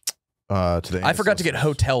 Today. I forgot to get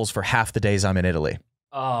hotels for half the days I'm in Italy.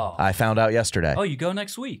 Oh. I found out yesterday. Oh, you go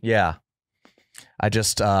next week? Yeah. I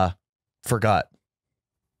just forgot.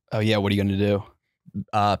 Oh yeah, what are you gonna do?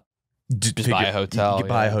 Just buy a hotel. You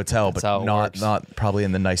buy a yeah. hotel, That's how but it not works. not probably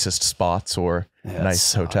in the nicest spots or Yeah, that nice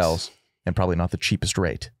sucks. hotels, and probably not the cheapest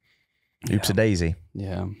rate. Oops a daisy.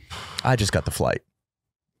 Yeah. I just got the flight.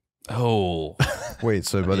 Oh. Wait,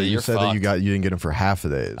 so but Yeah, you you're said that you fucked. didn't get them for half the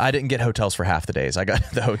days. I didn't get hotels for half the days. I got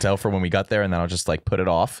the hotel for when we got there, and then I'll just like put it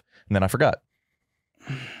off, and then I forgot.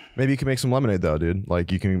 Maybe you can make some lemonade though, dude.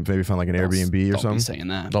 Like you can maybe find like an Airbnb or Don't be something. saying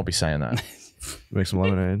that. Don't be saying that. Make some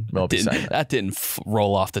lemonade. Don't be saying that. That didn't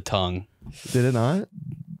roll off the tongue. Did it not?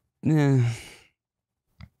 Yeah.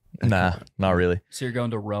 Nah, not really. So you're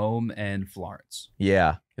going to Rome and Florence.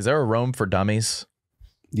 Yeah. Is there a Rome for dummies?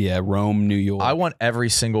 Yeah, Rome, New York. I want every.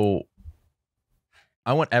 Yeah.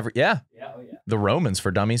 Yeah, oh yeah. The Romans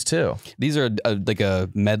for dummies too. These are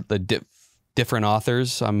different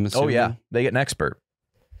authors. I'm assuming. Oh yeah, they get an expert.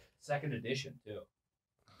 Second edition too.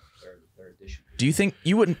 Third edition. Do you think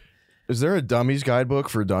you wouldn't? Is there a dummies guidebook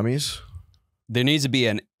for dummies? There needs to be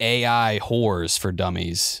an AI whores for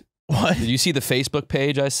dummies. What? Did you see the Facebook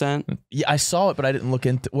page I sent? Yeah, I saw it, but I didn't look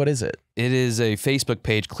into. What is it? It is a Facebook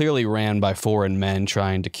page clearly ran by foreign men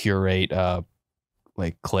trying to curate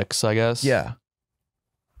like clicks, I guess. Yeah.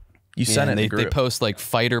 You sent it. And in the they group. post like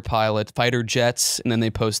fighter jets, and then they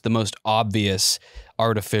post the most obvious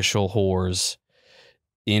artificial whores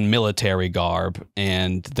in military garb.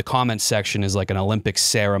 And the comment section is like an Olympic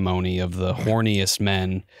ceremony of the horniest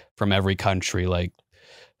men from every country, like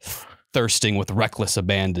thirsting with reckless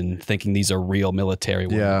abandon, thinking these are real military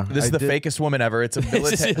women. Yeah. This is the fakest woman ever. It's a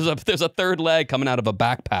military. There's a third leg coming out of a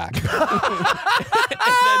backpack.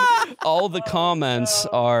 And then all the comments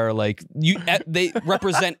are like they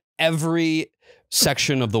represent every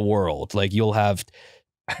section of the world. Like you'll have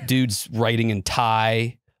dudes writing in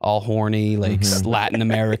Thai, all horny, like Latin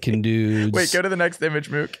American dudes. Wait, go to the next image,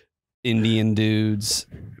 Mook. Indian dudes.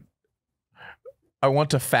 I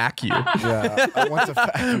want to fack you. Yeah. I want to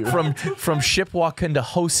fact you. from Shipwalkin to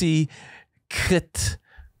Hosi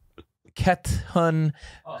Kethun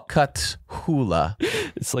Cut Hula.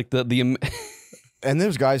 It's like the And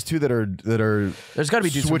there's guys too that are There's got to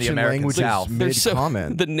be dudes from the switching American languages South. mid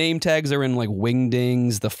comment. the name tags are in like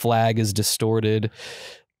wingdings. The flag is distorted.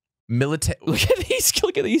 Military. Look at these.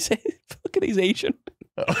 Look at these. Look at these Asian.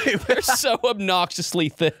 They're so obnoxiously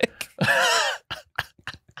thick.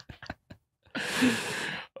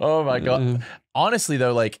 Oh my god. Honestly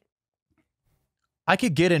though, like I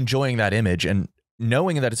could get enjoying that image, and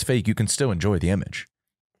knowing that it's fake, you can still enjoy the image.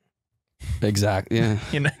 Exactly. Yeah.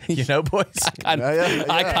 You know, boys.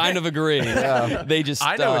 I kind of agree. Yeah. They just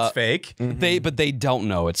I know it's fake. But they don't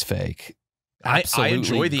know it's fake. I Absolutely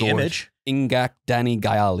enjoy the gorgeous. image. Ingak Danny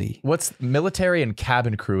Gayali. What's military and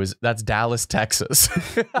cabin crew that's Dallas, Texas.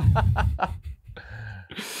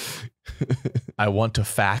 I want to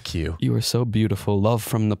fack you. You are so beautiful. Love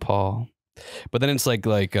from Nepal. But then it's like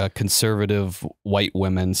conservative white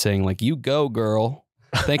women saying like, "You go, girl.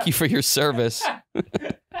 Thank you for your service."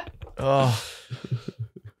 Oh.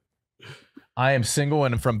 I am single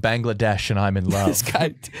and from Bangladesh, and I'm in love. This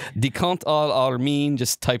guy, Dikant Al Armin,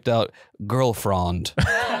 just typed out girlfriend.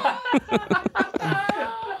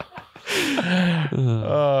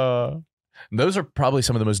 Those are probably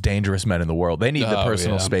some of the most dangerous men in the world. They need the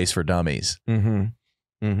personal space for dummies.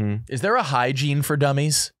 Is there a hygiene for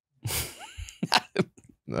dummies? It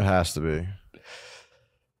has to be.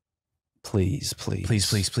 Please.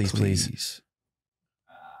 Please.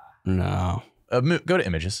 No. Go to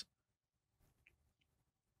images.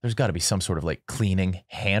 There's got to be some sort of like cleaning,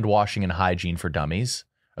 hand washing, and hygiene for dummies.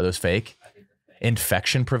 Are those fake?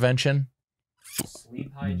 Infection prevention,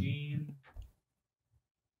 Sleep hygiene.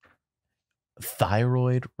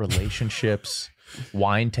 thyroid, relationships,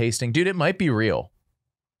 wine tasting. Dude, it might be real.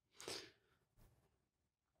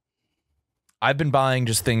 I've been buying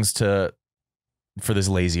just things for this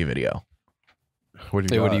lazy video. What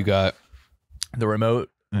do Hey, you got? what do you got? The remote,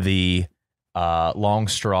 the long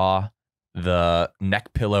straw, the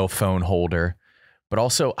neck pillow phone holder, but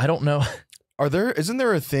also I don't know. Isn't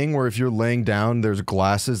there a thing where if you're laying down, there's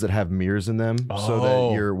glasses that have mirrors in them so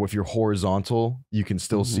that if you're horizontal, you can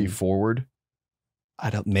still see forward?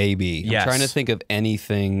 Maybe. Yes. I'm trying to think of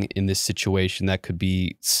anything in this situation that could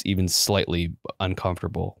be even slightly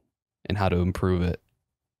uncomfortable and how to improve it.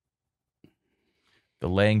 The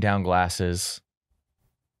laying down glasses.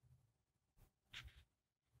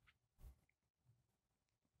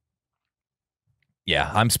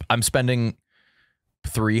 Yeah, I'm spending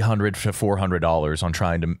 $300 to $400 on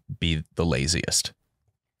trying to be the laziest.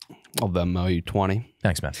 I'll Venmo you 20.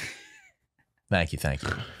 Thanks, man. Thank you.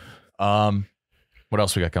 What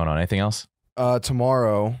else we got going on? Anything else?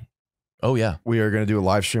 Tomorrow, Oh yeah, we are going to do a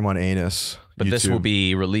live stream on Anus. but this YouTube will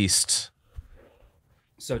be released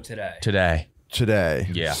So today. today.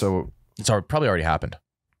 Yeah. So It's probably already happened.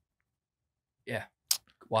 Yeah.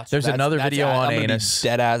 Watch There's that. another video on I'm gonna be anus.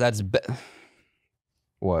 Dead ass.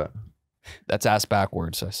 what? That's ass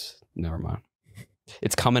backwards. Never mind.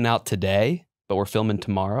 It's coming out today, but we're filming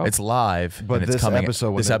tomorrow. It's live, But and it's this coming.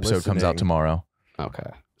 episode, when This they're episode comes out listening- tomorrow.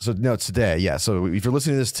 okay. So no, it's today. Yeah. So if you're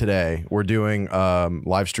listening to this today, we're doing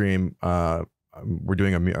live stream. We're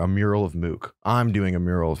doing a mural of Mook. I'm doing a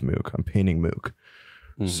mural of Mook. I'm painting Mook.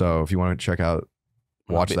 Hmm. So if you want to check out,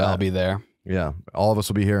 watch that. I'll be there. Yeah, all of us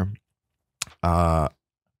will be here.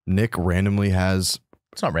 Nick randomly has.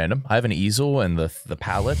 It's not random. I have an easel and the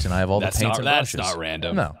palette, and I have all That's the paints not, and that's brushes. not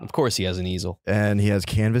random. No. Of course he has an easel. And he has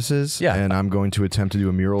canvases. Yeah. And I'm going to attempt to do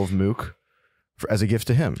a mural of Mook as a gift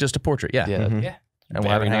to him. Just a portrait. Yeah. Yeah. Mhm. Yeah. And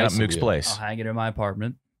we'll have it Very hang out nice at of Mook's you. place. I'll hang it in my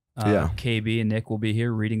apartment. Yeah. KB and Nick will be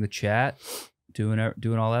here reading the chat, doing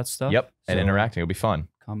all that stuff. Yep. And So interacting. It'll be fun.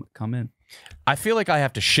 Come in. I feel like I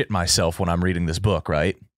have to shit myself when I'm reading this book,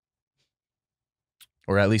 right?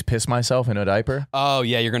 Or at least piss myself in a diaper. Oh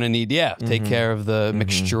yeah, you're gonna need take Mhm. care of the Mhm.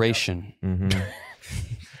 mixturation. Mm-hmm.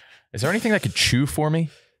 Is there anything that could chew for me?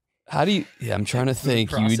 How do you? Yeah, I'm trying to think.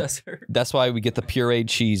 Processor. That's why we get the pureed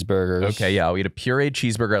cheeseburgers. Okay, yeah, I'll eat a pureed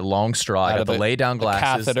cheeseburger at Long Straw. I Out got of the a- lay down A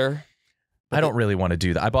glasses. catheter. I don't really want to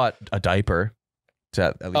do that. I bought a diaper to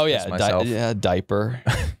at least Oh piss yeah, myself. diaper.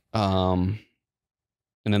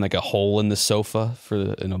 And then like a hole in the sofa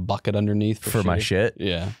in a bucket underneath for my shitting. shit.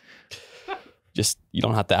 Yeah. Just you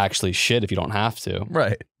don't have to actually shit if you don't have to.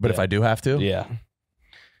 Right. But if Yeah. I do have to, Yeah.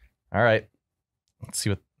 all right. Let's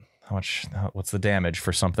see what's the damage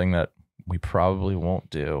for something that we probably won't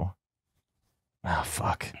do. Oh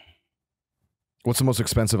fuck. What's the most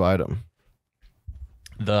expensive item?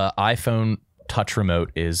 The iPhone touch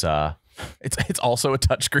remote is it's also a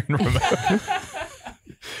touchscreen remote.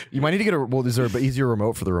 You might need to get a. Well, is there an easier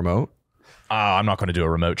remote for the remote? I'm not going to do a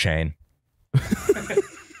remote chain.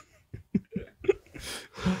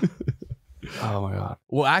 Oh my god.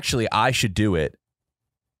 Well, actually, I should do it,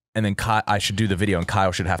 and then I should do the video, and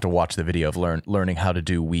Kyle should have to watch the video of learning how to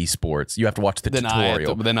do Wii Sports. You have to watch the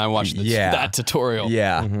tutorial. Then I watched that tutorial.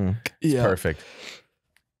 Yeah, Mm-hmm. Yeah. perfect.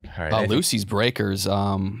 All right, Lucy's breakers.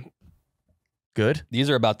 good.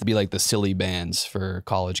 These are about to be like the silly bands for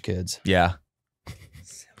college kids. Yeah,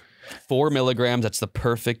 4 milligrams. That's the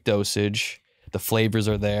perfect dosage. The flavors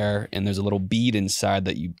are there, and there's a little bead inside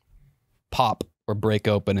that you pop or break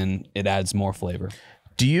open, and it adds more flavor.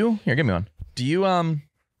 here, give me one. Do you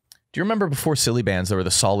remember before Silly Bands, there were the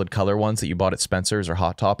solid color ones that you bought at Spencer's or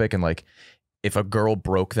Hot Topic, and like if a girl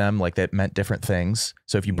broke them, like that meant different things.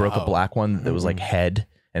 So if you broke a No. black one, that was like head,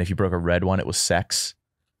 and if you broke a red one, it was sex.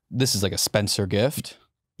 This is like a Spencer gift.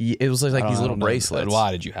 It was like I these don't little know. bracelets.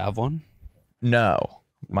 Why did you have one? No,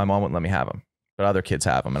 my mom wouldn't let me have them, but other kids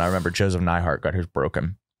have them. And I remember Joseph Neihart got his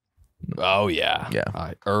broken. Oh yeah,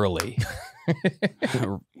 Yeah. Early,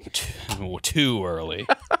 too early.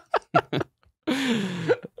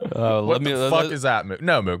 What the fuck is that, Mook?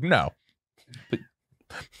 No, Mook, no.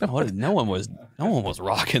 No one was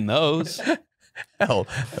rocking those. Hell,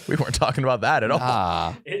 we weren't talking about that at all.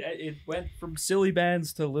 Ah, It went from silly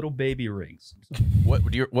bands to little baby rings. What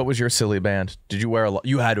was your Silly Band? Did you wear a lot?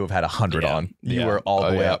 You had to have had 100 Yeah. on. You Yeah. were all the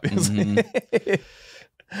Oh, way yeah. up.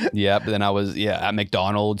 yeah. But then I was at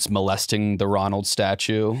McDonald's molesting the Ronald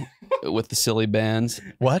statue with the silly bands.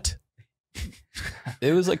 What?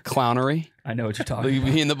 It was like clownery. I know what you're talking Like,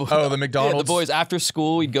 about. me and the boys, Oh, the McDonald's. Yeah, the boys after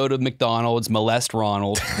school, we'd go to McDonald's, molest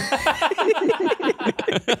Ronald.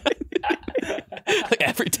 Like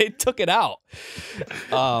every day, took it out.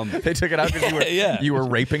 They took it out because Yeah. you were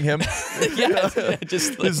raping him. Yeah,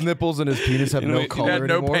 just like, His nipples and his penis have no He color had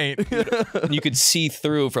no anymore. paint. you could see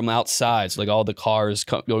through from outside. So like all the cars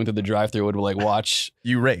going through the drive-through would like watch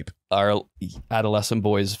You rape. our adolescent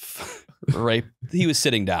boys rape. He was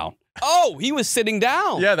sitting down. Oh, he was sitting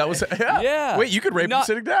down. Yeah, that was. Yeah. Yeah. Wait, you could rape him Not-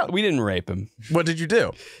 sitting down. We didn't rape him. What did you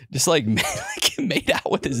do? Just like made out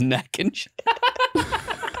with his neck and shit.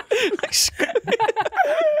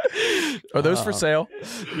 Are those for sale?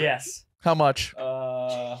 Yes. How much?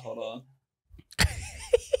 Hold on.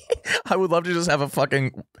 I would love to just have a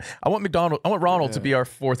fucking. I want Ronald to be our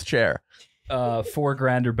fourth chair.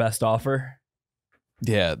 $4,000 or best offer.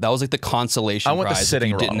 Yeah, that was like the consolation I want the prize. sitting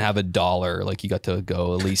if you didn't Ronald. have $1, like you got to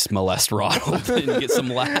go at least molest Ronald and get some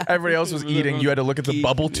laughs. Everybody else was eating. You had to look at the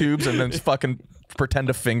bubble tubes and then fucking pretend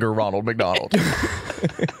to finger Ronald McDonald.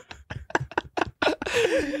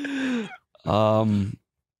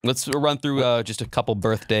 Let's run through just a couple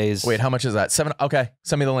birthdays. Wait, how much is that? $7. Okay,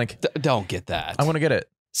 send me the link. Don't get that. I'm gonna get it.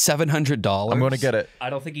 $700. I'm gonna get it. I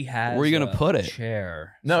don't think he has. Where are you gonna a put it?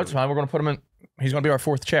 Chair. No, it's fine. We're gonna put him in. He's gonna be our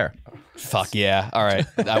fourth chair. Fuck yeah! All right,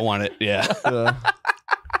 I want it. Yeah.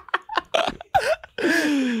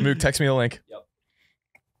 Mook, text me the link. Yep.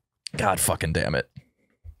 God fucking damn it.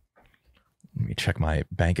 Let me check my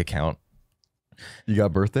bank account. You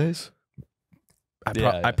got birthdays?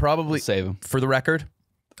 I probably, save him. for the record,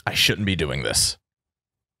 I shouldn't be doing this.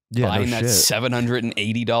 Yeah, Buying no that shit.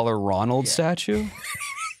 $780 Ronald statue.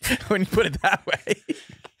 When you put it that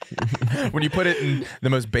way. When you put it in the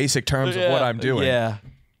most basic terms of what I'm doing. Yeah.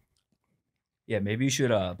 Yeah, maybe you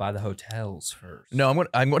should buy the hotels first. No,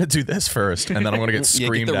 I'm gonna do this first, and then I'm gonna get Yeah,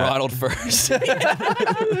 screamed get the at. Ronald first.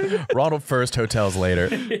 Ronald first, hotels later.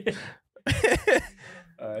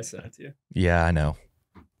 I sent it to you. Yeah, I know.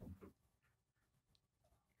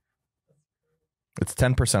 It's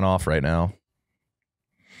 10% off right now.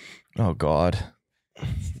 Oh God.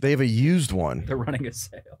 They have a used one. They're running a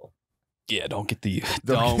sale. Yeah, don't get the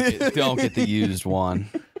used one.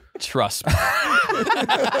 Trust me.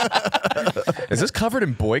 Is this covered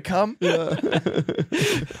in boy cum?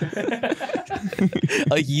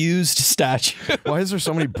 A used statue. Why is there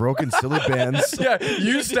so many broken silly bands? Yeah,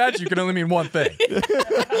 used statue can only mean one thing.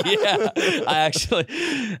 Yeah. I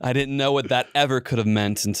didn't know what that ever could have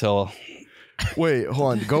meant until Wait,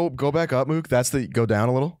 hold on. Go back up, Mook. That's the go down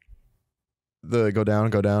a little. The go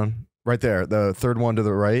down. Right there. The third one to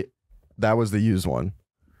the right. That was the used one.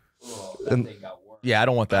 Oh, And- thing got worse. Yeah, I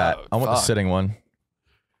don't want that. I want the fuck. sitting one.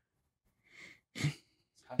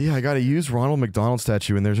 Yeah, I got a used Ronald McDonald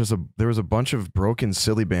statue, and there was a bunch of broken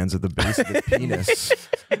silly bands at the base of the penis.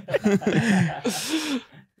 That's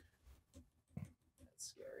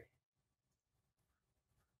scary.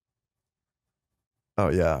 Oh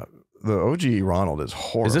yeah, the OG Ronald is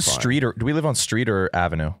horrifying. Is this street or do we live on street or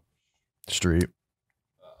avenue? Street?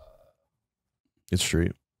 It's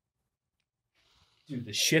street. Dude,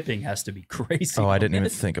 the shipping has to be crazy. Oh, I on didn't even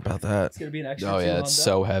this. think about that. It's gonna be an extra. oh yeah, $2 it's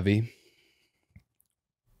so heavy.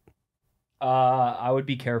 I would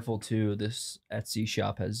be careful too. This Etsy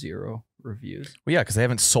shop has 0 reviews. Well, yeah, because they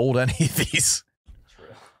haven't sold any of these. True.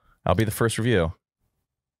 I'll be the first review.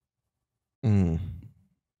 Mm.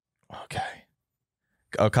 Okay.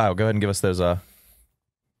 Oh, Kyle, go ahead and give us those. Go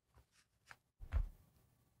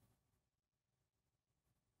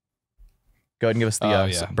ahead and give us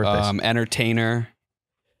the birthdays. Entertainer,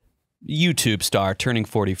 YouTube star, turning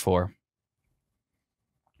 44.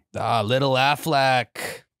 Little Affleck,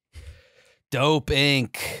 Dope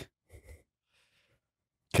Inc.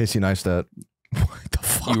 Casey Neistat. What the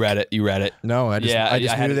fuck? You read it. No, I just Yeah, I knew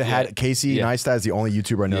had- they had yeah. Casey Yeah. Neistat is the only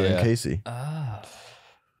YouTuber I know named Yeah. Casey.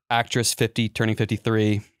 Actress 50, turning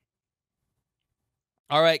 53.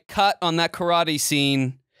 All right, cut on that karate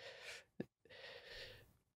scene.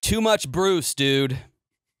 Too much Bruce, dude.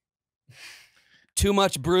 Too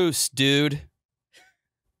much Bruce, dude.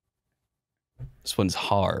 This one's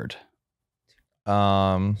hard.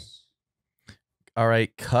 All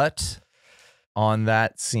right, cut on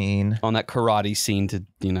that scene. On that karate scene to,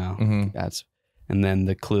 Mhm. that's, and then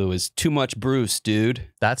the clue is too much Bruce, dude.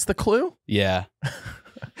 That's the clue? Yeah.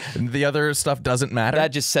 The other stuff doesn't matter?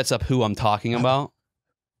 That just sets up who I'm talking about.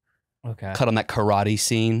 Okay. Cut on that karate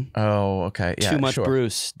scene. Oh, okay. Yeah, Too much sure.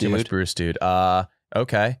 Bruce, dude. Too much Bruce, dude.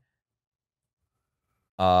 Okay.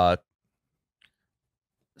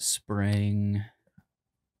 Spring.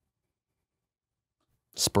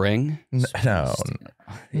 Spring? No.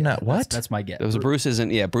 No, what? That's my guess. It was Bruce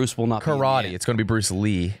isn't. Yeah, Bruce will not. Karate. Be in It's going to be Bruce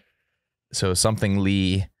Lee. So something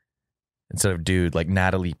Lee instead of dude, like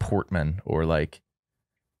Natalie Portman or like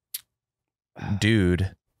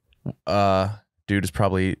dude. Dude is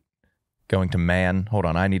probably going to man. Hold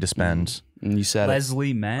on, I need to spend. You said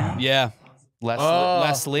Leslie Mann. Yeah.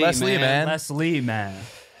 Leslie man. Leslie Mann.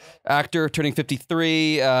 Actor turning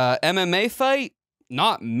 53. MMA fight?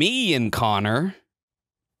 Not me and Connor.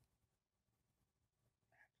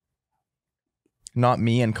 Not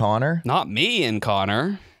me and Connor. Not me and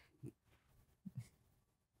Connor.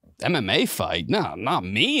 MMA fight? No, not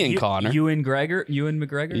me and Connor. Ewan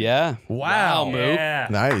McGregor? Yeah. Wow. Mook. Yeah.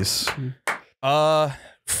 Nice.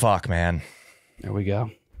 Fuck, man. There we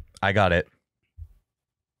go. I got it.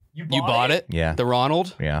 You bought it? Yeah. The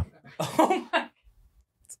Ronald? Yeah. Oh my.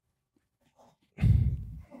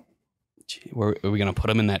 Gee, are we going to put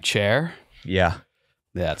him in that chair? Yeah.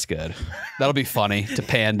 That's good. That'll be funny to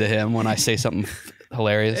pan to him when I say something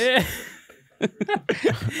hilarious.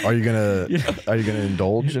 Are you gonna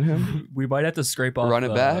indulge in him? We might have to scrape off Run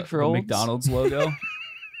it back for the olds? McDonald's logo.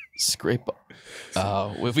 Scrape.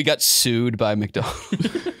 If we got sued by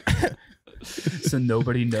McDonald's. So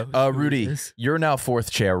nobody knows. Rudy, you're now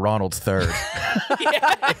fourth chair. Ronald's third.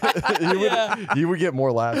 You would get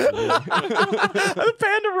more laughs.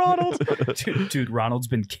 Panda Ronald. Dude, Ronald's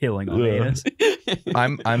been killing on anus.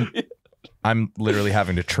 I'm literally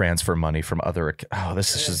having to transfer money from other. Oh,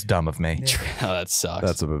 this is just dumb of me. Oh, that sucks.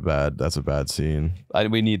 That's a bad scene.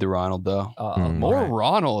 We need the Ronald though. More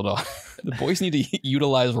Ronald. The boys need to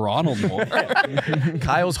utilize Ronald more.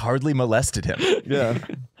 Kyle's hardly molested him. Yeah.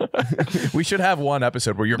 We should have one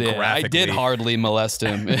episode where you're Yeah, I graphically. did hardly molest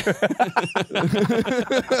him.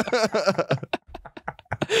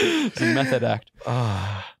 It's a method act.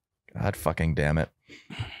 Oh, God fucking damn it.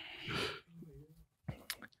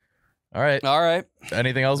 All right. All right.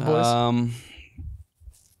 Anything else, boys?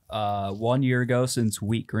 1 year ago since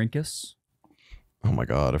Wheat Grinkus. Oh my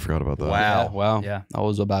God, I forgot about that. Wow. Wow. Yeah. That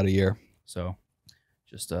was about a year. So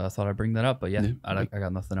just thought I'd bring that up. But yeah, Yeah. I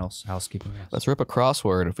got nothing else. Housekeeping. Let's rip a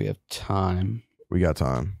crossword if we have time. We got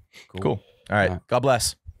time. Cool. All right. All right. God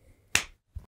bless.